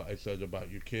about what I said about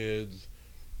your kids.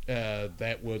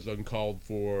 That was uncalled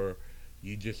for.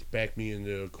 you just backed me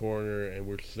into a corner and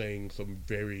were saying some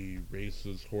very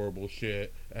racist, horrible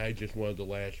shit. And I just wanted to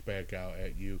lash back out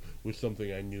at you with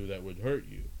something I knew that would hurt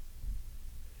you.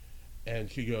 And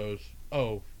she goes,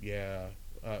 oh, yeah,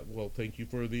 well, thank you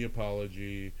for the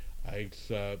apology. I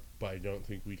accept, but I don't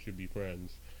think we should be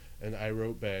friends. And I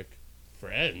wrote back,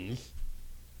 friends?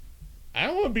 I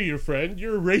don't want to be your friend.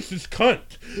 You're a racist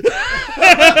cunt.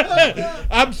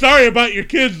 I'm sorry about your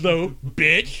kids, though,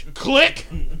 bitch. Click.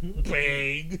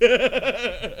 Bang.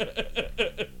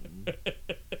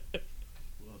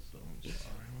 Well, so I'm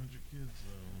sorry about your kids,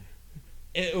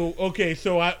 though. Okay,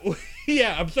 so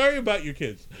I'm sorry about your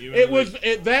kids.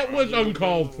 Even That was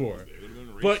uncalled for. They would've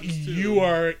been But racist, too. you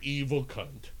are an evil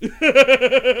cunt.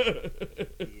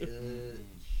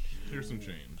 Here's some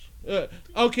change.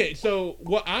 Okay, so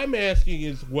what I'm asking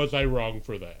is, was I wrong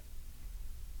for that?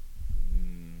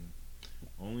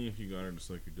 Only if you got her to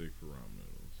suck your dick for ramen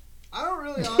noodles. I don't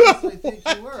really honestly think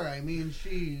you were. I mean,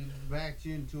 she backed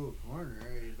you into a corner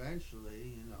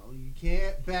eventually. You know, you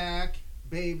can't back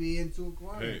baby into a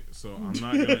corner. Hey, so I'm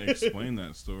not going to explain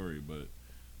that story, but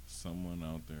someone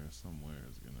out there somewhere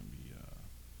is going to be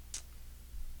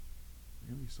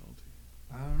really salty.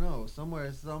 I don't know.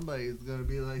 Somewhere somebody's gonna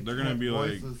be like, They're gonna "That be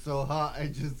voice like- was so hot, I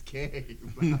just came."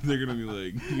 They're going to be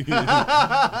like...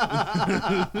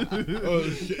 Oh,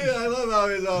 shit. I love how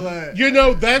he's all that. You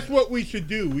know, that's what we should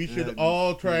do. We should Yeah,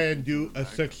 all try and do a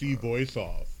sexy voice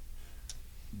off.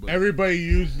 Everybody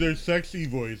use their sexy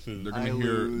voices They're going to I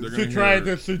hear... lose. They're to gonna try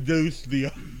hear, to seduce the...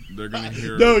 They're going to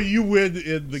hear... No, you win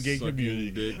in the gay sucking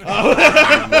community. dick.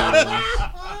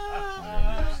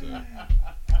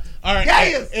 All right,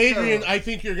 Yes, Adrian, sir. I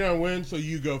think you're going to win, so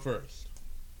you go first.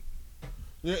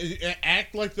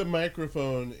 Act like the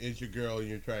microphone is your girl and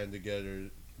you're trying to get her,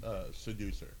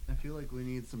 seduce her. I feel like we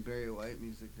need some Barry White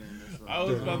music during this one. I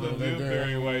was about to do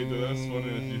Barry White, though. That's funny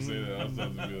that you say that. That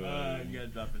sounds good. You gotta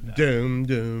drop it down. Dum,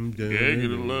 dum, dum. Yeah, get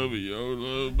a love of your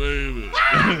love, baby.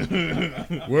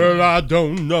 Well, I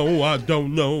don't know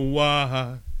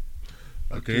why.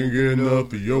 I can't get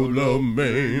enough of your love,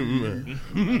 babe.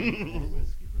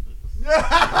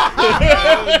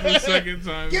 That was the second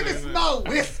time. Give me saying some that. more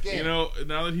whiskey. You know,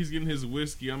 now that he's getting his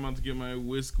whiskey, I'm about to get my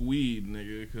whisk weed,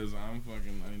 nigga, because I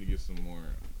need to get some more.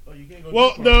 Oh, you can't go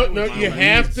Well, too no, far. no, my you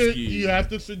have to, whiskey. you have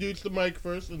to seduce the mic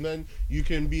first, and then you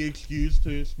can be excused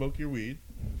to smoke your weed.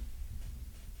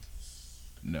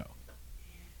 No.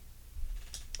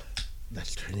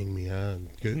 That's turning me on.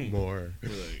 Good more.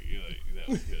 You're like, that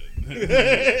was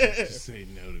good. Just say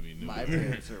no to me. No My more.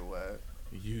 pants are wet.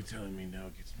 You telling me no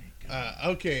gets me going.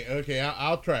 Okay,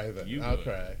 I'll try then. You I'll go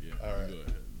try. ahead. Yeah, All you right. go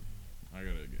ahead. I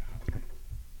gotta get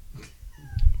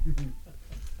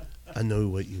hot. I know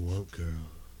what you want, girl.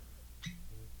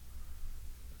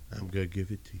 I'm gonna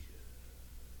give it to you.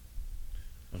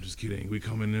 I'm just kidding. We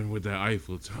coming in with that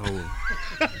Eiffel Tower,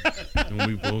 and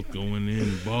we both going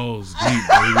in balls deep,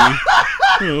 baby.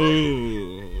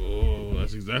 Oh,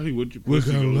 that's exactly what your We're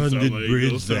pussy gonna gonna sound London like.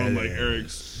 Bridge You'll sound that like ass.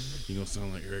 Eric's. You gonna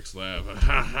sound like Eric's laugh.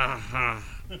 Ha ha ha.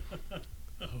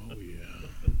 Oh yeah.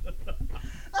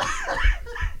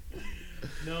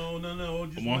 No,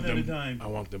 just I want one at a them. time. I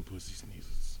want them pussy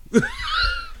sneezes.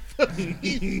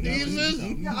 Jesus.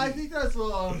 Yeah, I think that's a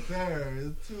little unfair.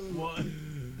 It's too,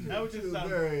 One. That would just too sound.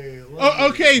 very. Oh,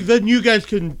 okay, then you guys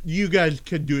can do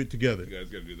it together. You guys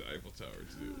gotta do the Eiffel Tower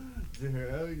too. Yeah,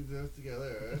 we can do this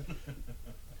together. Right?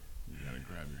 You gotta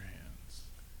grab your hands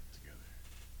together.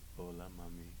 Hola,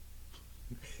 mami.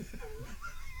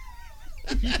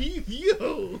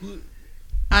 Yo.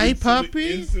 Hi,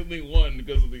 puppy. Instantly won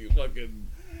because of the fucking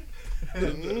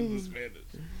the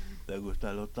Spanish. ¿Te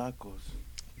gustan los tacos?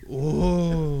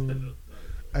 Oh.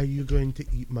 Are you going to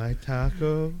eat my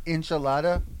taco?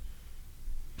 Enchilada?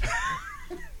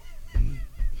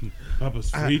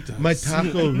 Papas fritas. My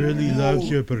taco really loves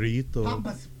your burrito.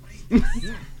 Papas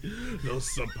Los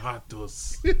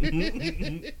zapatos.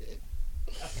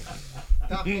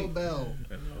 Taco Bell.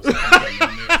 Los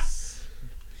pantalones.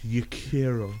 You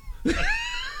quiero.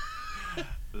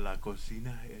 La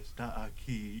cocina está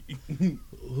aquí.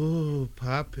 Oh,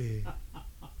 papi.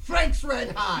 Frank's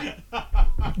Red Hot.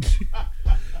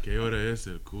 ¿Qué hora es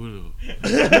el culo?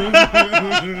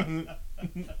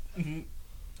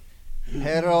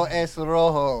 Pero es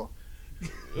rojo.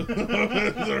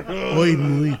 Hoy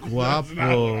muy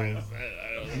guapo.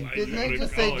 Didn't I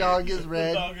just say dog is The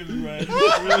red? dog is red.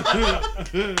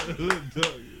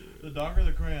 The dog or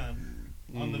the crayon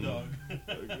on the dog.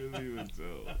 I couldn't even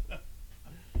tell.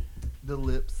 The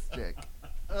lipstick.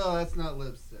 Oh, that's not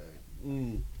lipstick.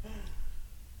 Mm.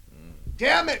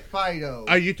 Damn it, Fido.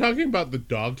 Are you talking about the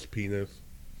dog's penis?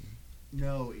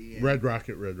 No, Ian. Red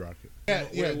Rocket, Red Rocket. Yeah,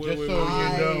 Wait, just wait, so wait,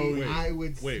 you know. wait. I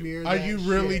would Wait. smear Are that you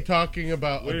really shit. talking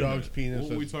about Wait a dog's minute. penis?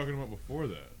 What were we talking about before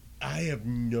that? I have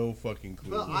no fucking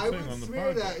clue. But I'm I saying on would the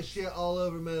smear that podcast. shit all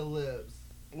over my lips.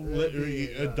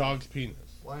 Literally, a dog's penis.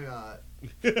 Why not?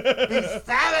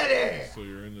 Bestiality! So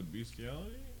you're into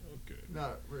bestiality? Okay.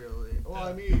 Not really. Well,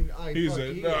 I mean, I He fuck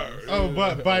said, you. no. Oh,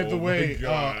 but by the Oh my way,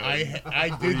 God.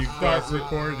 I did start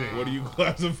recording. What do you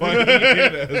classify me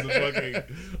as? A fucking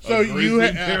So a you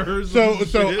grizzly bear or so some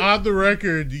so shit? on the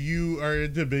record, you are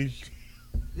into base.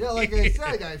 Yeah, like I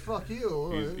said, I fuck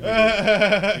you. He's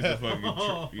a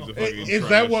fucking. He's a fucking. Is that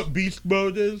trash. what beast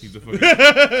mode is? He's a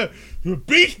fucking.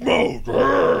 Beast mode.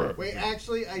 Wait,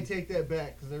 actually, I take that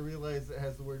back because I realize it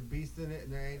has the word beast in it,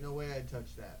 and there ain't no way I'd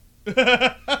touch that.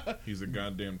 He's a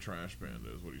goddamn trash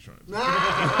panda. Is what he's trying to say.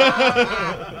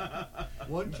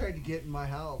 One tried to get in my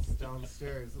house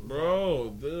downstairs. It was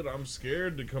Bro, dude, I'm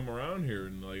scared to come around here,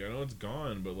 and like I know it's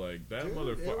gone, but like that Dude,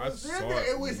 motherfucker, I it was saw in there. it.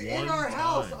 It was in one our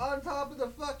house time. on top of the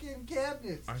fucking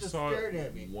cabinets. I just saw stared it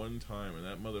at me. one time, and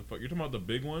that motherfucker. You're talking about the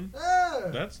big one? Yeah.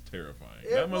 That's terrifying.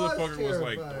 It That motherfucker was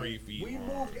terrifying. like 3 feet. We long.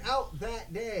 moved out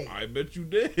that day. I bet you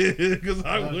did, because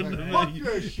I I was wouldn't like, have. "Fuck You,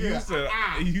 your you shit." said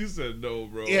you said no,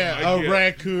 bro. I Yeah, a can't.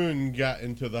 raccoon got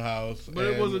into the house. But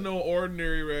it and- wasn't no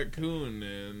ordinary raccoon,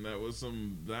 man. That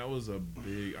was a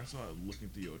big. I saw it looking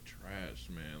through your trash,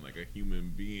 man, like a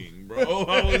human being, bro.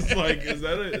 I was like, is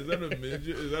that a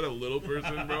midget? Is that a little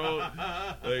person, bro?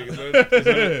 Like, is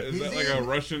that like a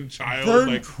Russian child? Vern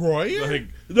like, Troyer? like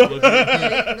You know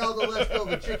the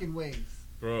leftover chicken wings.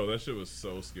 bro, that shit was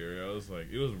so scary. I was like,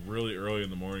 it was really early in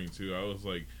the morning too. I was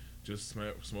like, just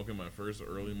smoking my first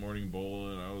early morning bowl,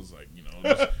 and I was like,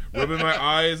 just rubbing my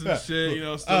eyes and shit,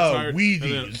 still tired. Wheaties.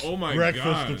 And then, oh my Breakfast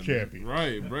god, of champions.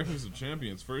 right? Breakfast of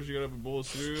champions. First, you gotta have a bowl of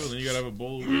cereal, and then you gotta have a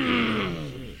bowl of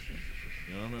Wheaties.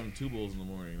 I'm having 2 bowls in the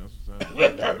morning. That's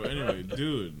what's happening. But anyway,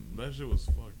 dude, that shit was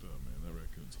fucked up, man. That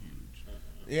raccoon's huge.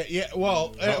 Yeah.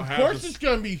 Well, About of half course the- it's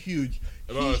gonna be huge.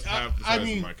 About He- half the I size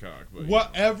mean, of my cock. But,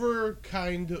 whatever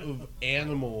kind of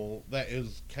animal that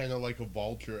is kind of like a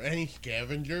vulture, any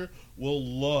scavenger will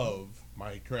love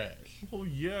my trash. Oh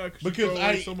yeah, Because you throw away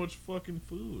I- so much fucking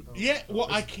food. Yeah, well,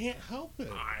 I can't help it.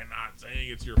 I'm not saying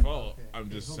it's your fault. Okay. I'm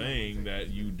just Hold on saying one that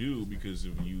second. you do because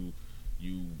if you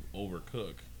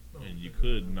overcook, and you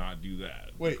could not do that.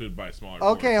 Wait. You could buy smaller.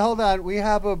 Okay, portions. hold on. We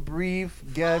have a brief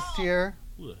guest here.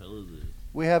 Who the hell is it?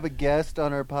 We have a guest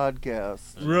on our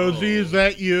podcast. Rosie, is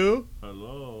that you?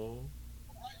 Hello.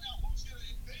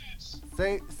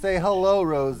 Say hello,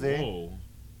 Rosie. Whoa.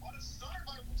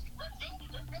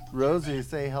 Rosie,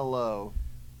 say hello.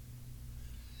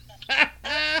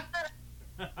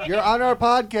 You're on our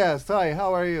podcast. Hi,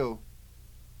 how are you?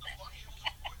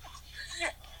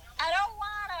 I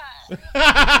don't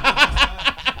wanna.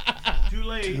 Too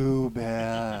late. Too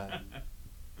bad.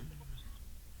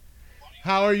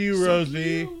 How are you,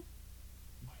 Rosie? Good.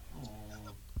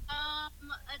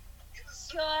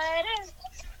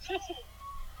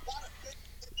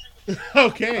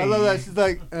 Okay. I love that. She's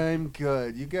like, I'm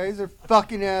good. You guys are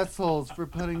fucking assholes for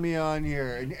putting me on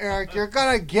here. And Eric, you're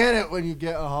gonna get it when you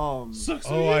get home.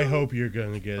 Oh, I hope you're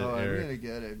gonna get it, Oh, I'm Eric. gonna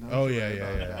get it. Don't Oh you yeah, worry yeah,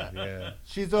 about yeah, that. yeah.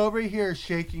 She's over here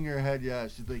shaking her head. Yeah,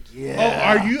 she's like, Oh,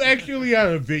 yeah. are you actually on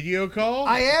a video call?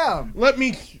 I am. Let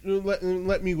me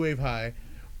wave hi.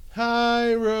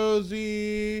 Hi,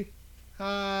 Rosie.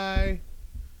 Hi.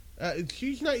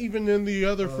 She's not even in the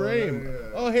other frame. yeah.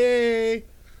 Oh, hey.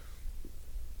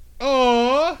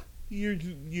 Oh, your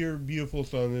beautiful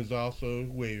son is also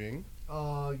waving.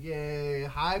 Oh, yay.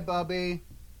 Hi, Bubby.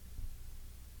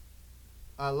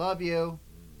 I love you.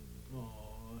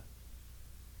 Aw.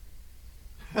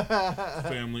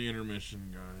 Family intermission,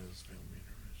 guys. Family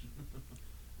intermission.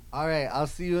 All right, I'll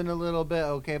see you in a little bit,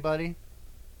 okay, buddy?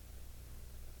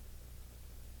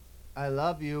 I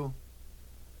love you.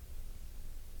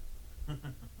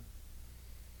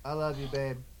 I love you,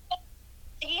 babe.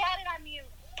 He had it on mute.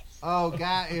 Oh,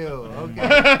 got you.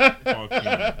 Okay.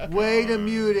 Fucking Way to God.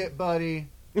 mute it, buddy.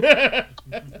 He said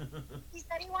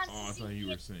he wants Oh, I to see thought you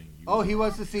me. were saying. You Oh, he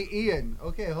wants to see Ian.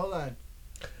 Okay, hold on.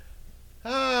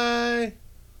 Hi.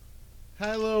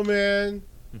 Hello, man.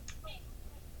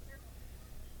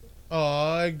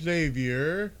 Aw,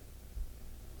 Xavier.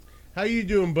 How you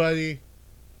doing, buddy?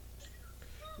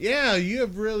 Yeah, you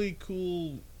have really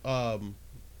cool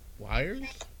wires.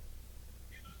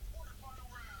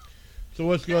 So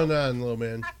what's going on, little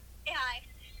man? Say hi.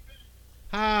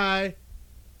 Hi.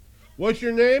 What's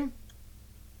your name?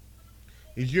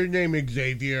 Is your name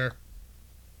Xavier?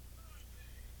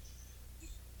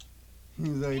 He's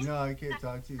like, no, I can't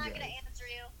talk to you I'm not guys. gonna answer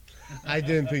you. I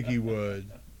didn't think he would.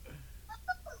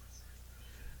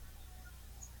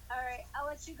 Alright, I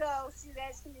let you go so you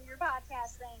guys can do your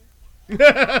podcast thing.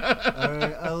 All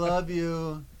right, I love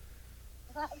you.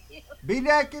 Love you. Be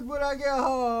naked when I get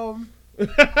home. Did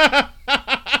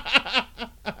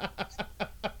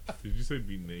you say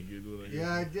be naked? When I get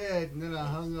Yeah, I home? did, and then I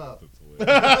hung up. That's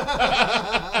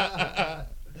hilarious.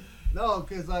 No,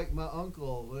 because like my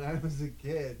uncle, when I was a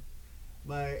kid,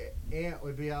 my aunt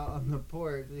would be out on the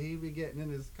porch, and he'd be getting in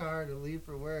his car to leave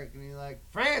for work, and he'd like,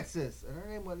 Francis! And her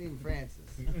name wasn't even Francis.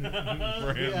 He'd be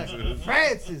like,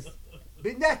 Francis!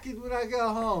 Be naked when I go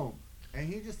home. And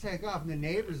he'd just take off, and the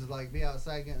neighbors would like be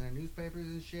outside getting their newspapers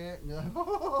and shit, and they're like,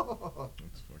 oh,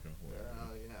 That's fucking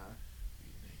hilarious. yeah.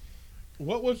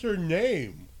 What was her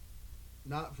name?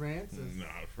 Not Francis. Not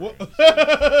What?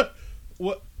 Francis.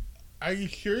 What? Are you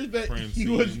sure that he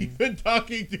Francine. was even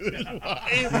talking to his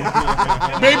wife?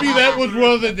 Maybe that was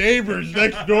one of the neighbors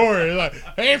next door. Like,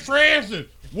 hey, Francis.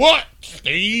 What,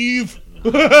 Steve?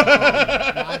 My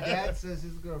dad says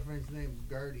his girlfriend's name's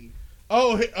Gertie.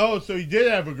 Oh, so he did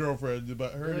have a girlfriend,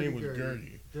 but her Dirty name was Gertie.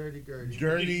 Gertie. Dirty Gertie.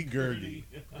 Dirty Gertie.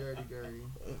 Dirty Gertie.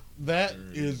 That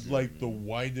Dirty is like the Gertie.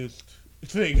 widest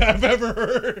thing I've ever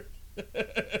heard.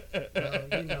 Well,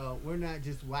 you know, we're not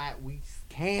just white, we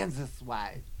Kansas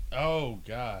white. Oh,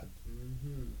 God.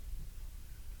 Mm-hmm.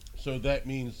 So that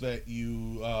means that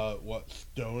you,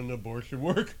 stone abortion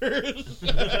workers?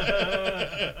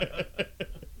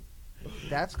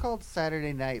 That's called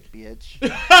Saturday night, bitch.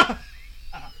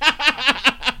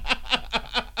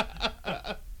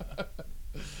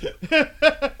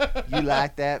 You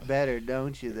like that better,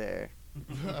 don't you there?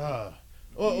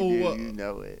 You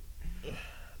know it.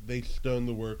 They stone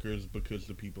the workers because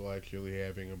the people actually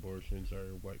having abortions are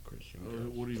white Christian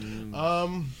girls. What do you mean?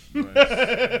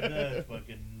 That's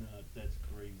fucking nuts. That's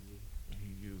crazy.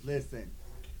 Listen,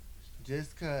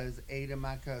 just because 8 of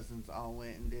my cousins all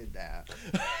went and did that.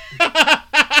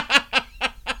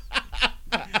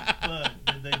 But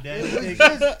did they daddy It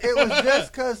take was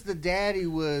just because the daddy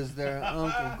was their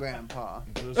uncle grandpa.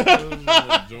 Just because the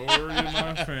majority of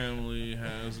my family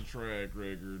has a track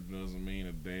record doesn't mean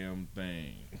a damn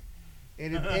thing.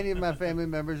 And if any of my family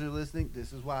members are listening,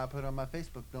 this is why I put on my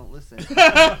Facebook, don't listen.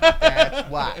 That's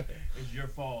why. It's your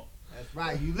fault. That's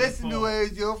right. You listen to it,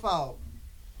 it's your fault.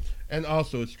 And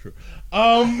also, it's true.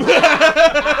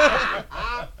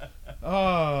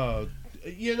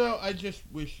 You know, I just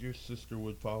wish your sister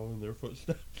would follow in their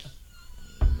footsteps.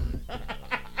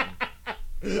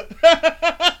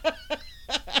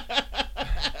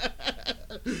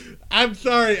 I'm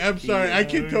sorry. I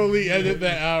can totally edit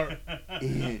that out.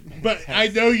 Ian, But I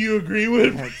know you agree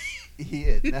with me.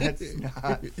 that's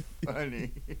not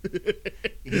funny.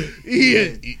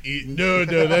 Ian, no,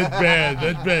 that's bad.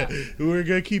 That's bad. We're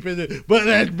gonna keep it, but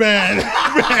that's bad.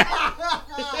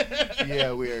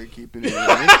 Yeah, we are keeping it.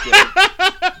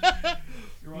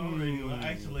 You're already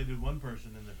isolated one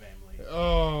person in the family.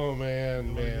 Oh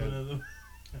man.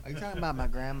 Are you talking about my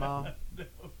grandma?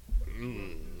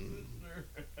 Mm.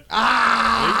 Take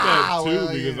that too, well,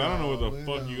 because I don't know what the we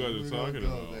fuck you guys we are don't talking go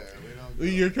about. there. We don't go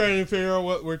You're trying to figure out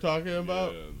what we're talking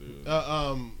about. Yeah, dude.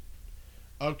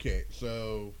 Okay,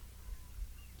 so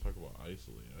Talk about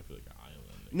isolate. I feel like an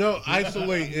island. no,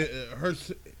 isolate her.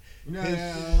 No,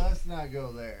 His- let's not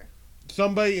go there.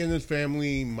 Somebody in his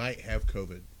family might have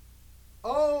COVID.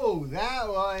 Oh, that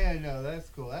one. Yeah, no, that's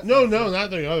cool. That's No, not not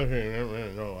the other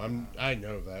thing. No, I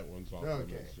know that one's off the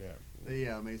Okay. list. Yeah.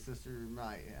 Yeah, my sister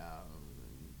might have,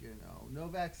 no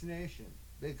vaccination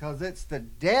because it's the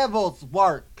devil's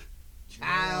work,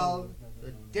 child.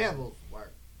 The devil's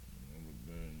work.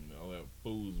 Then all that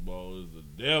foosball is the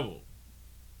devil.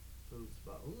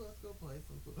 Foosball. Ooh, let's go play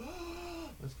some pool.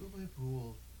 Let's go play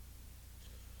pool.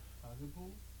 Pocket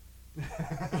pool?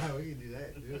 We can do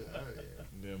that too. Oh yeah.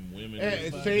 Them women. Hey,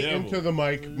 is the say devil. into the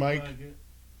mic, Where's your Mike. pocket?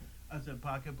 I said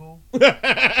pocket pool. And then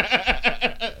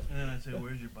I said,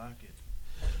 where's your pocket?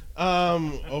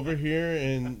 Over here,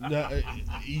 and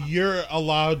you're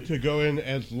allowed to go in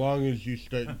as long as you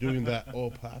start doing that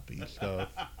old poppy stuff.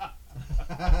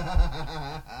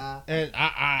 And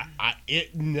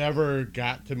it never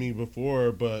got to me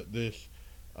before, but this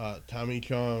Tommy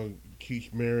Chong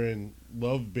Keith Marin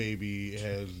Love Baby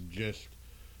has just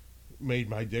made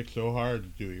my dick so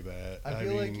hard doing that. I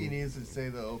feel like he needs to say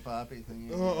the old poppy thing.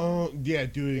 Yeah,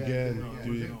 do it Yeah, again. do it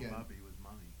Do again. it. No, Bobby with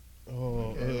mommy.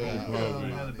 Oh, Okay. I Bobby.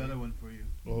 got a better one for you.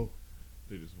 oh.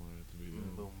 They just wanted it to be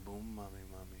them. Boom, boom, mommy,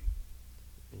 mommy.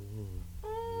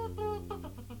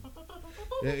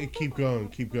 Yeah, keep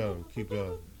going. See?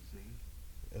 Uh.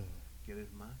 ¿Quieres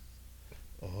más?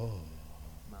 Oh.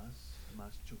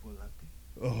 Más chocolate.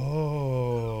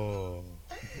 Oh.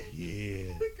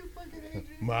 Yeah. Look at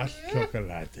Mas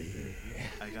chocolate.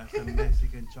 I got some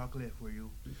Mexican chocolate for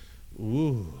you.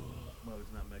 Ooh. Well,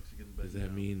 it's not Mexican, but Does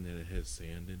that mean that it has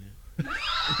sand in it?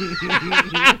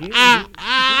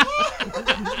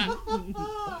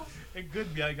 It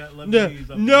could be. I got No, Lebanese.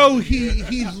 up no, in here.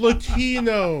 he's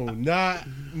Latino, not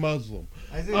Muslim.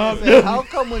 I was gonna say, how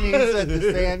come when he said the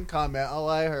sand comment, all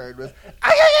I heard was,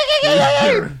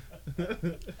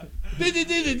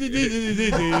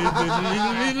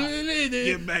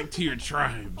 Get back to your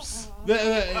tribes.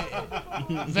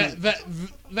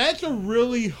 That's a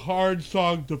really hard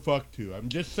song to fuck to. I'm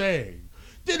just saying.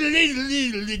 Not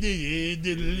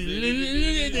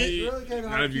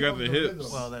if you got the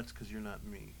hips. Well, that's because you're not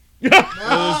me. I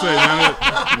was say,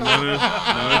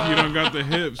 not if you don't got the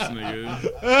hips, nigga.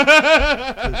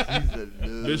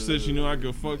 Bitch said she knew I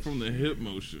could fuck from the hip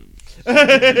motion.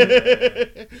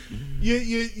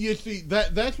 You see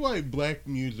that's why black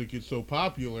music is so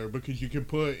popular, because you can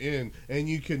put it in and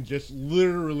you can just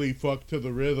literally fuck to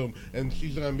the rhythm, and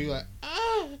she's gonna be like,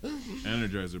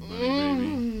 Energizer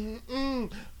Bunny,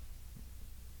 baby.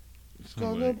 It's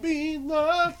gonna be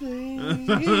nothing.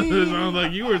 It sounds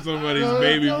like you were somebody's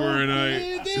baby for a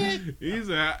night. He's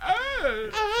like,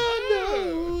 I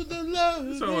know the love.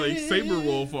 You sound like Saber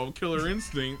Wolf off Killer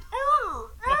Instinct.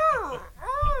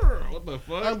 What the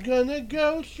fuck? I'm gonna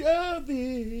go shove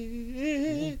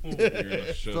it.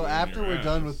 so after we're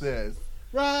done with this,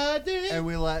 Riding. and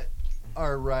we let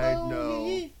our ride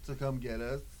know to come get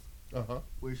us,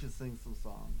 We should sing some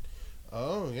songs.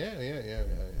 Oh yeah.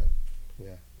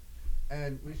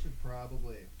 And we should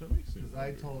probably, because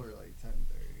I told her like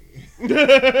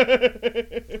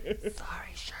 10:30.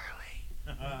 Sorry, Shirley.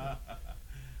 I'll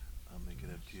make it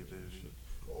up to you, baby.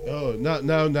 Oh, now.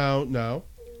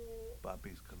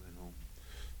 Papi's coming home.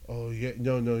 Oh yeah,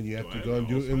 no, you have to go and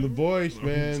do it in the voice,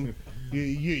 man.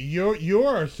 You're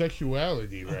our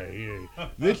sexuality right here.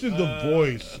 This is the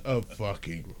voice of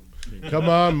fucking. Come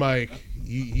on, Mike.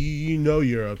 You know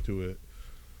you're up to it.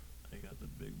 I got the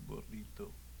big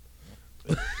burrito.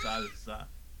 Salsa.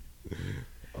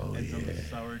 Oh and some yeah.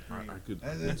 sour cream. I could,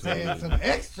 And then saying some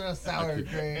extra sour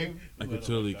cream. I could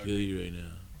totally kill you right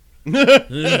now.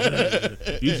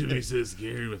 You should be so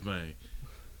scared with my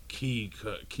key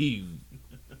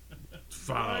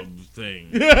fob thing.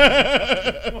 What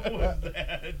was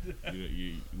that?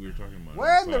 We were talking about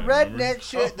We're in the outside, remember? redneck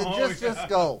shit that just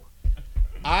go.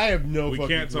 I have no. We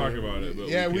fucking can't talk clue. about it, but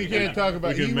yeah, we can't talk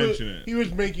about. We it. can mention it. He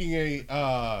was making a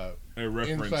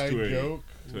reference inside to joke.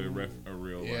 To a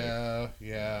real life.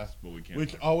 Yeah. But we can't.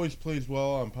 Which always plays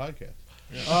well on podcasts.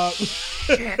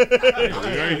 Hey, we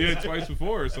already did it twice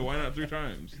before, so why not 3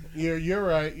 times? You're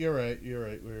right.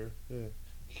 We're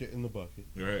shit in the bucket.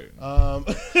 Right.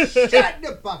 Shut in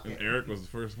the bucket. And Eric was the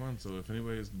first one, so if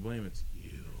anybody's to blame, it's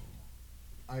you.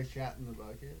 I shat in the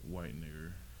bucket. White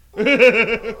nigger.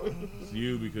 It's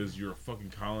you because you're a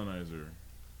fucking colonizer.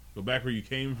 Go back where you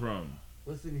came from.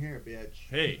 Listen here, bitch.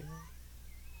 Hey,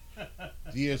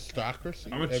 The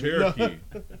aristocracy. I'm a Cherokee.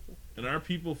 And our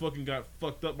people fucking got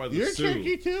fucked up by the You're a Sioux.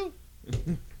 Cherokee too?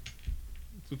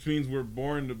 Which means we're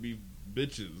born to be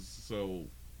bitches. So,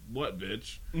 what,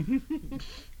 bitch?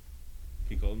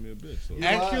 He called me a bitch. So. You know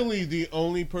Actually, the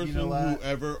only person You know what? who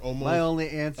ever almost My only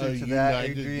answer to that,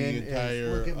 united the Adrian, entire,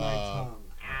 is look at my tongue.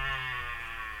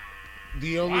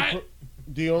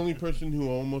 the only person who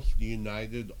almost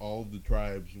united all the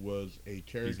tribes was a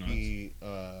Cherokee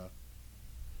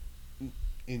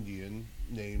Indian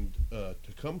named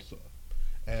Tecumseh.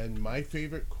 And my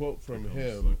favorite quote from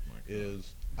him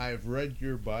is, "I've read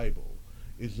your Bible.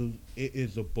 It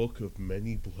is a book of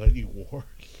many bloody wars."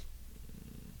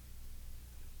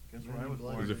 Guess where I was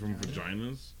born. Is it from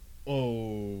vaginas?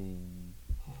 Oh,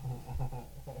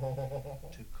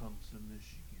 Tecumseh,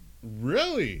 Michigan.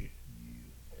 really?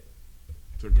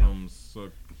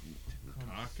 Tecumseh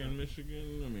cock in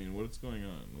Michigan? I mean, what's going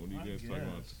on? What are you guys talking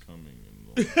about?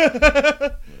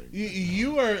 Tecumseh.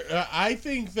 You are. I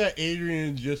think that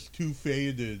Adrian's just too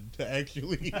faded to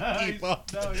actually keep up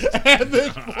at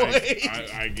this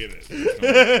point. I get it.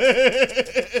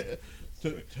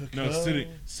 No,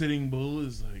 sitting bull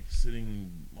is like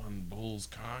sitting on bull's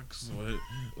cocks. What?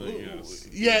 Like, yes.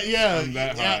 Yeah. I'm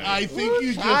that high. I think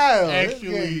you just Child,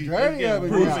 actually dirty up in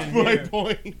proved here. my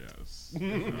point. Yes.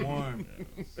 Warm.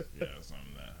 Yes,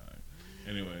 I'm that high.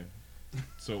 Anyway,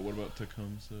 so what about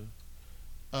Tecumseh?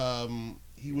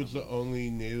 He was the only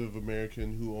Native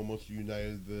American who almost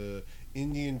united the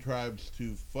Indian tribes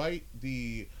to fight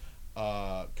the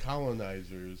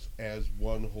colonizers as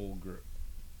one whole group.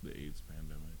 The AIDS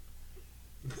pandemic.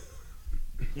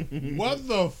 What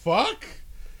the fuck?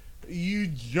 You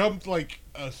jumped like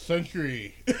a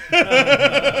century.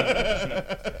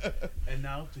 And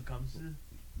now Tecumseh,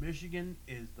 Michigan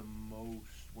is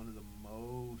one of the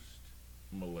most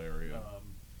Malaria.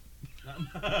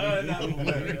 not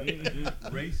malaria,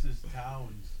 racist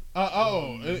towns.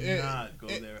 Do not go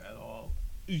there at all.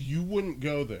 You wouldn't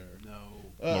go there. No.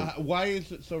 Why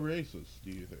is it so racist,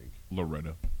 do you think?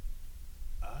 Loretta.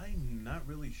 I'm not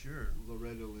really sure.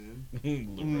 Loretta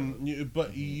Lynn.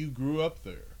 But you grew up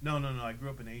there. No. I grew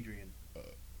up in Adrian.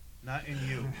 Not in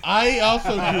you. I also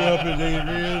grew up in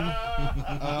Adrian.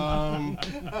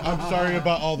 I'm sorry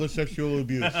about all the sexual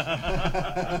abuse.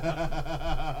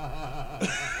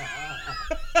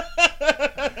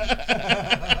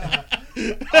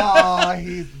 Oh,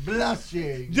 he's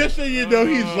blushing. Just so you know,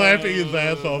 he's laughing his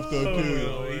ass off, though, No,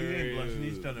 too. he ain't blushing.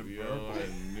 He's done it Yo, verbally. I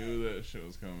knew that shit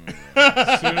was coming. Bro.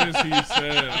 As soon as he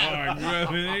said, "Oh, I grew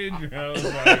up in Adrian," I was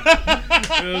like,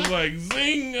 it was like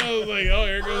zing. I was like, "Oh,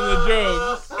 here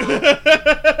goes the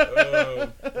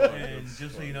joke." And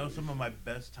just so you know, some of my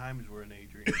best times were in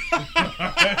Adrian.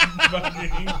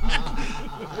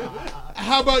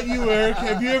 How about you, Eric?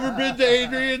 Have you ever been to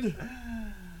Adrian?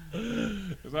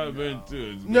 Because I've been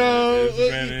too. It's No.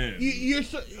 been in. You're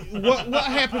so, what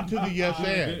happened to the yes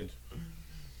and?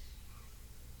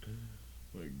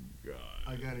 My God.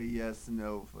 I got a yes,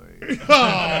 no for you.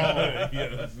 Oh.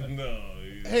 Yes, no.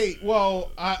 Hey,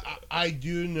 well, I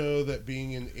do know that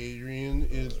being in Adrian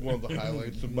is one of the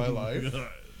highlights of my life.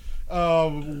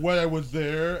 When I was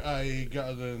there, I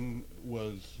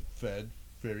was fed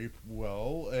very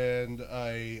well, and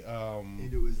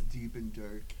And it was deep and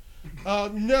dark.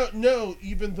 No,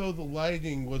 even though the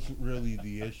lighting wasn't really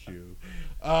the issue.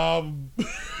 Was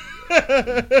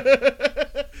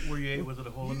it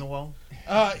a hole in the wall?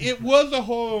 It was a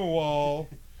hole in the wall.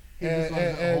 He just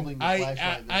wasn't holding the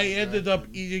flashlight I in ended the up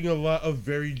direction. eating a lot of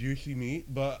very juicy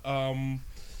meat, but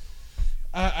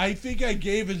I think I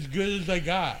gave as good as I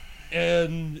got,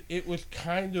 and it was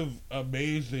kind of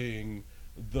amazing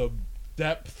the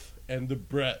depth and the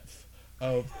breadth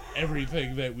of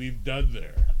everything that we've done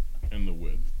there. And the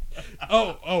width.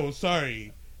 Oh,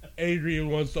 sorry. Adrian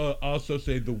wants to also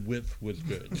say the width was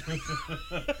good.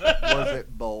 Was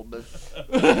it bulbous?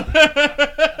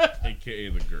 AKA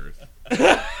the girth.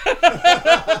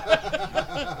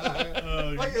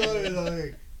 Look at it,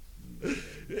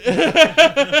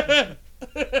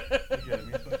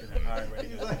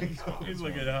 He's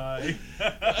looking high.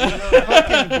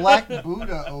 fucking Black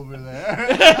Buddha over there.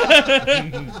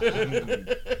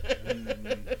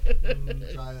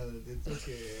 Child, it's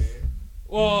okay.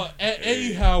 Well,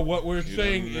 anyhow, what we're You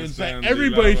saying don't is that understand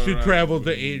everybody the should love travel around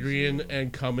to you. Adrian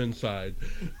and come inside.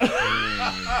 Oh,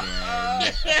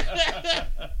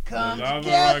 Come the lava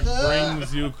rock together.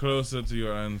 brings you closer to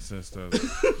your ancestors.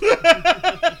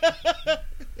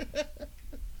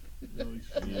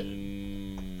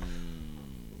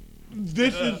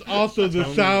 This is also the Tell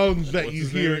me, sounds that what's you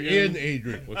his name hear again? in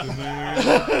Adrian. What's his name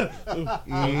again?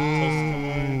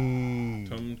 Mm.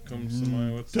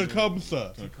 Tecumseh. What's his name?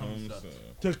 Tecumseh. Tecumseh.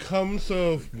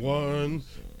 Tecumseh one,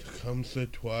 Tecumseh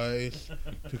twice,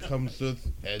 Tecumseh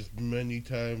as many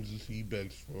times as he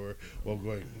begs for, while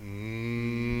going,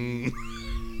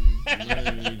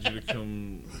 I need you to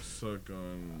come suck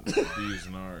on these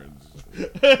nards.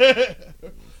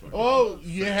 Oh,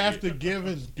 you have to give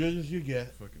as good as you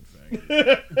get. Fucking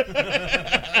faggot.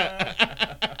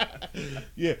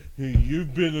 Yeah,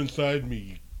 you've been inside me,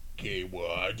 you gay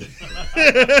wad.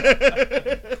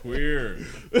 Queer.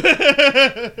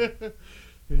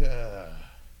 Yeah.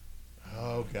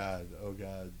 Oh God,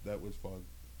 that was fun.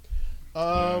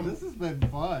 This has been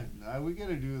fun. We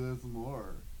gotta do this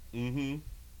more. Mm-hmm.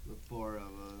 The four of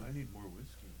us. I need more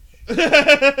whiskey.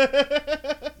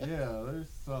 Yeah, there's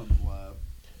some left.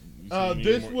 You said you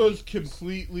This needed more- was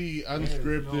completely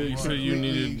unscripted, You said you completely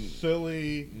needed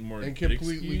silly, more and dick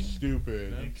completely ski?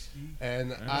 stupid.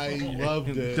 And I loved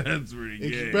it, That's pretty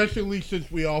gay. especially since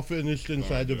we all finished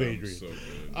inside of that was Adrian. so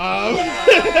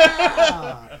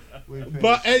good. We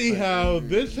But finished anyhow, the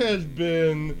this has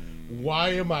been Why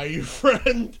Am I Your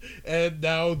Friend? And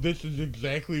now this is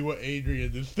exactly what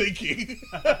Adrian is thinking.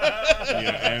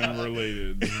 Yeah, and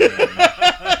related.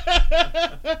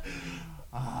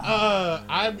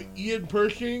 I'm Ian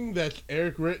Pershing. That's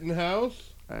Eric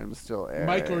Rittenhouse. I'm still Eric.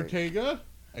 Mike Ortega.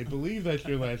 I believe that's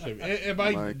your last name. Am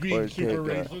I Mike being super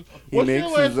Ortega. racist? He What's makes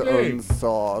your last his name? own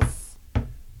sauce.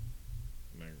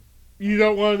 You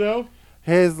don't want to know?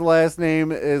 His last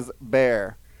name is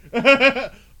Bear.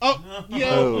 Oh, yeah.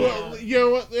 Oh. Well, you know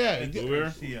what? Yeah. Pooh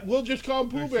Bear? We'll just call him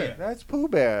Pooh Bear. That's Pooh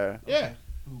Bear. Yeah.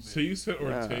 So you said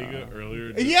Ortega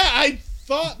earlier. Yeah, I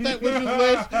thought that was his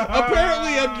last.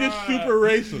 Apparently, I'm just super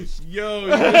racist. Yo,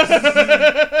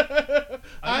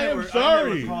 I am I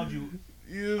sorry. never called you.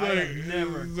 you're I like, have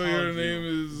never so called your you name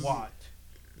is Watt.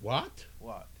 What?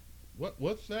 Watt.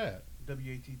 What's that?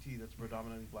 W-A-T-T. That's a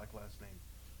predominantly black last name.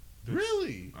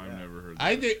 Really? I've never heard.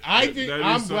 I that. think That is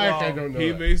I'm so- black. I don't know. He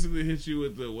that. basically hit you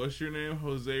with the what's your name,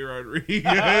 Jose Rodriguez.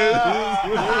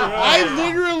 I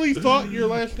literally thought your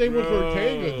last name was Bro.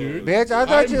 Ortega, dude. Bitch, I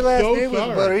thought I'm your last so name sorry.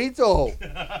 was Burrito.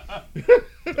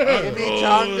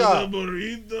 Chimichanga. the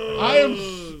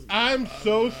burrito. I'm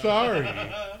so sorry.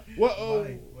 What? Why? Oh,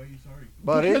 Why are you sorry?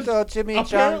 Burrito,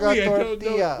 chimichanga, apparently I don't know.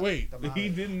 tortilla. Wait, He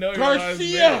didn't know your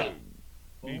Garcia! last name.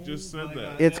 He just said my that.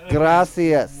 God. It's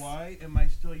gracias. Why am I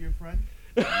still your friend?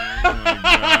 Oh my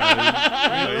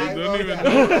God. You don't even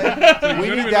know. We You don't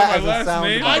need even that know as my a last sound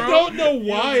name, I bro? don't know You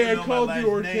why don't even I know called my you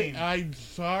last Ortega. name. I'm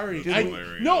sorry. Dude,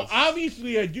 hilarious. No,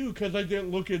 obviously I do because I didn't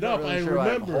look it I'm up. not I really sure why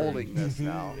I'm remember. holding this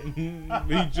now. He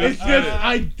just It's said just it.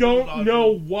 I don't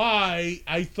know why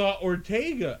I thought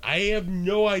Ortega. I have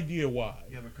no idea why.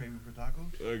 You have a craving for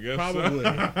tacos? I guess Probably. So.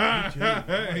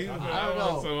 I He's don't like,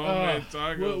 know. some homemade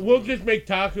tacos. We'll just make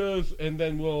tacos and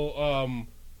then we'll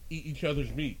eat each other's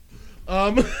meat. You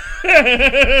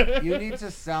need to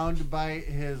soundbite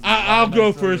his. I'll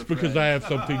go comments on first your because I friend. have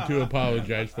something to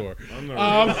apologize for. I'm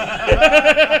not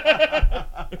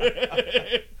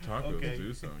Tacos Okay.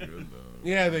 do sound good though.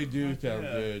 Yeah, they do sound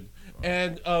Yeah. good.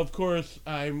 And of course,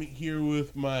 I'm here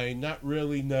with my not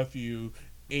really nephew,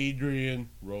 Adrian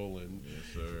Rowland. Yes,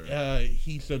 sir.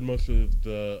 He said most of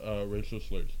the racial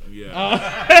slurs.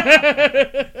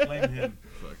 Yeah. Blame him.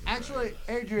 Fucking Actually,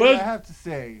 Adrian, But- I have to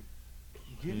say,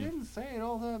 you didn't say it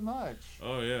all that much.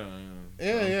 Oh yeah.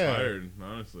 Yeah, I'm yeah. tired,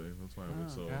 honestly. That's why I'm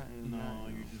so. No,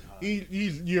 you're just hot.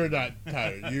 You're not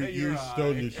tired. You're You're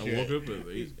stoned as I shit. woke up at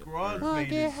 8 He's or grog 6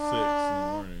 faded. in the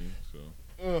morning. So.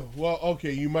 Well,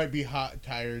 okay, you might be hot,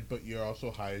 tired, but you're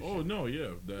also high as Oh shit. no, yeah,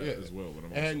 that Yeah. as well. But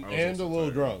I'm And also, I was and a also little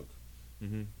tired. drunk.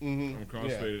 Mm-hmm. Mm-hmm. I'm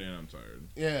crossfaded and I'm tired.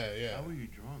 Yeah. How were you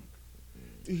drunk?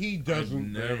 He I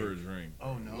doesn't never drink. drink.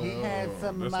 Oh, no. He had Oh,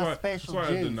 some of that's my why, special That's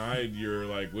why I juice. denied your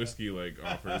like whiskey like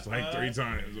offers like 3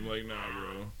 times. I'm like, nah,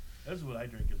 bro. That's what I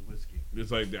drink is whiskey.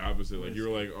 It's like the opposite. Like you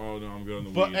were like, oh no, I'm good on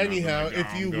the But weed. and I'm anyhow, like, if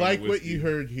nah, you I'm good on like the what whiskey. you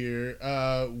heard here,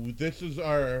 this is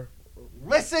our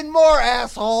Listen more,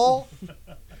 asshole.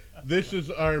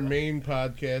 main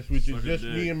podcast, which is Suck a just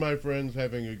dick. me and my friends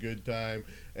having a good time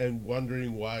and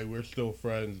wondering why we're still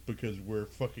friends because we're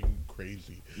fucking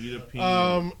crazy. Eat a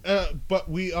peanut. But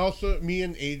we also, me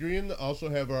and Adrian also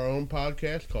have our own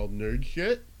podcast called Nerd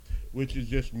Shit, which is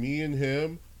just me and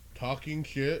him talking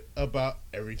shit about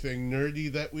everything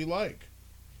nerdy that we like.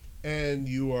 And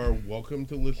you are welcome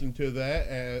to listen to that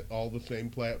at all the same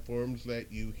platforms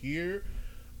that you hear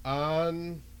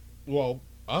on, well,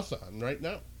 us on right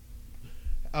now.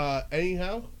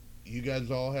 Anyhow, you guys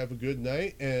all have a good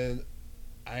night, and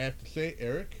I have to say,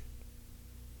 Eric,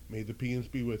 may the penis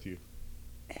be with you.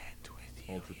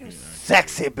 Ultra peanut.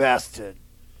 Sexy bastard.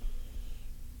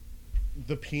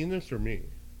 The penis or me?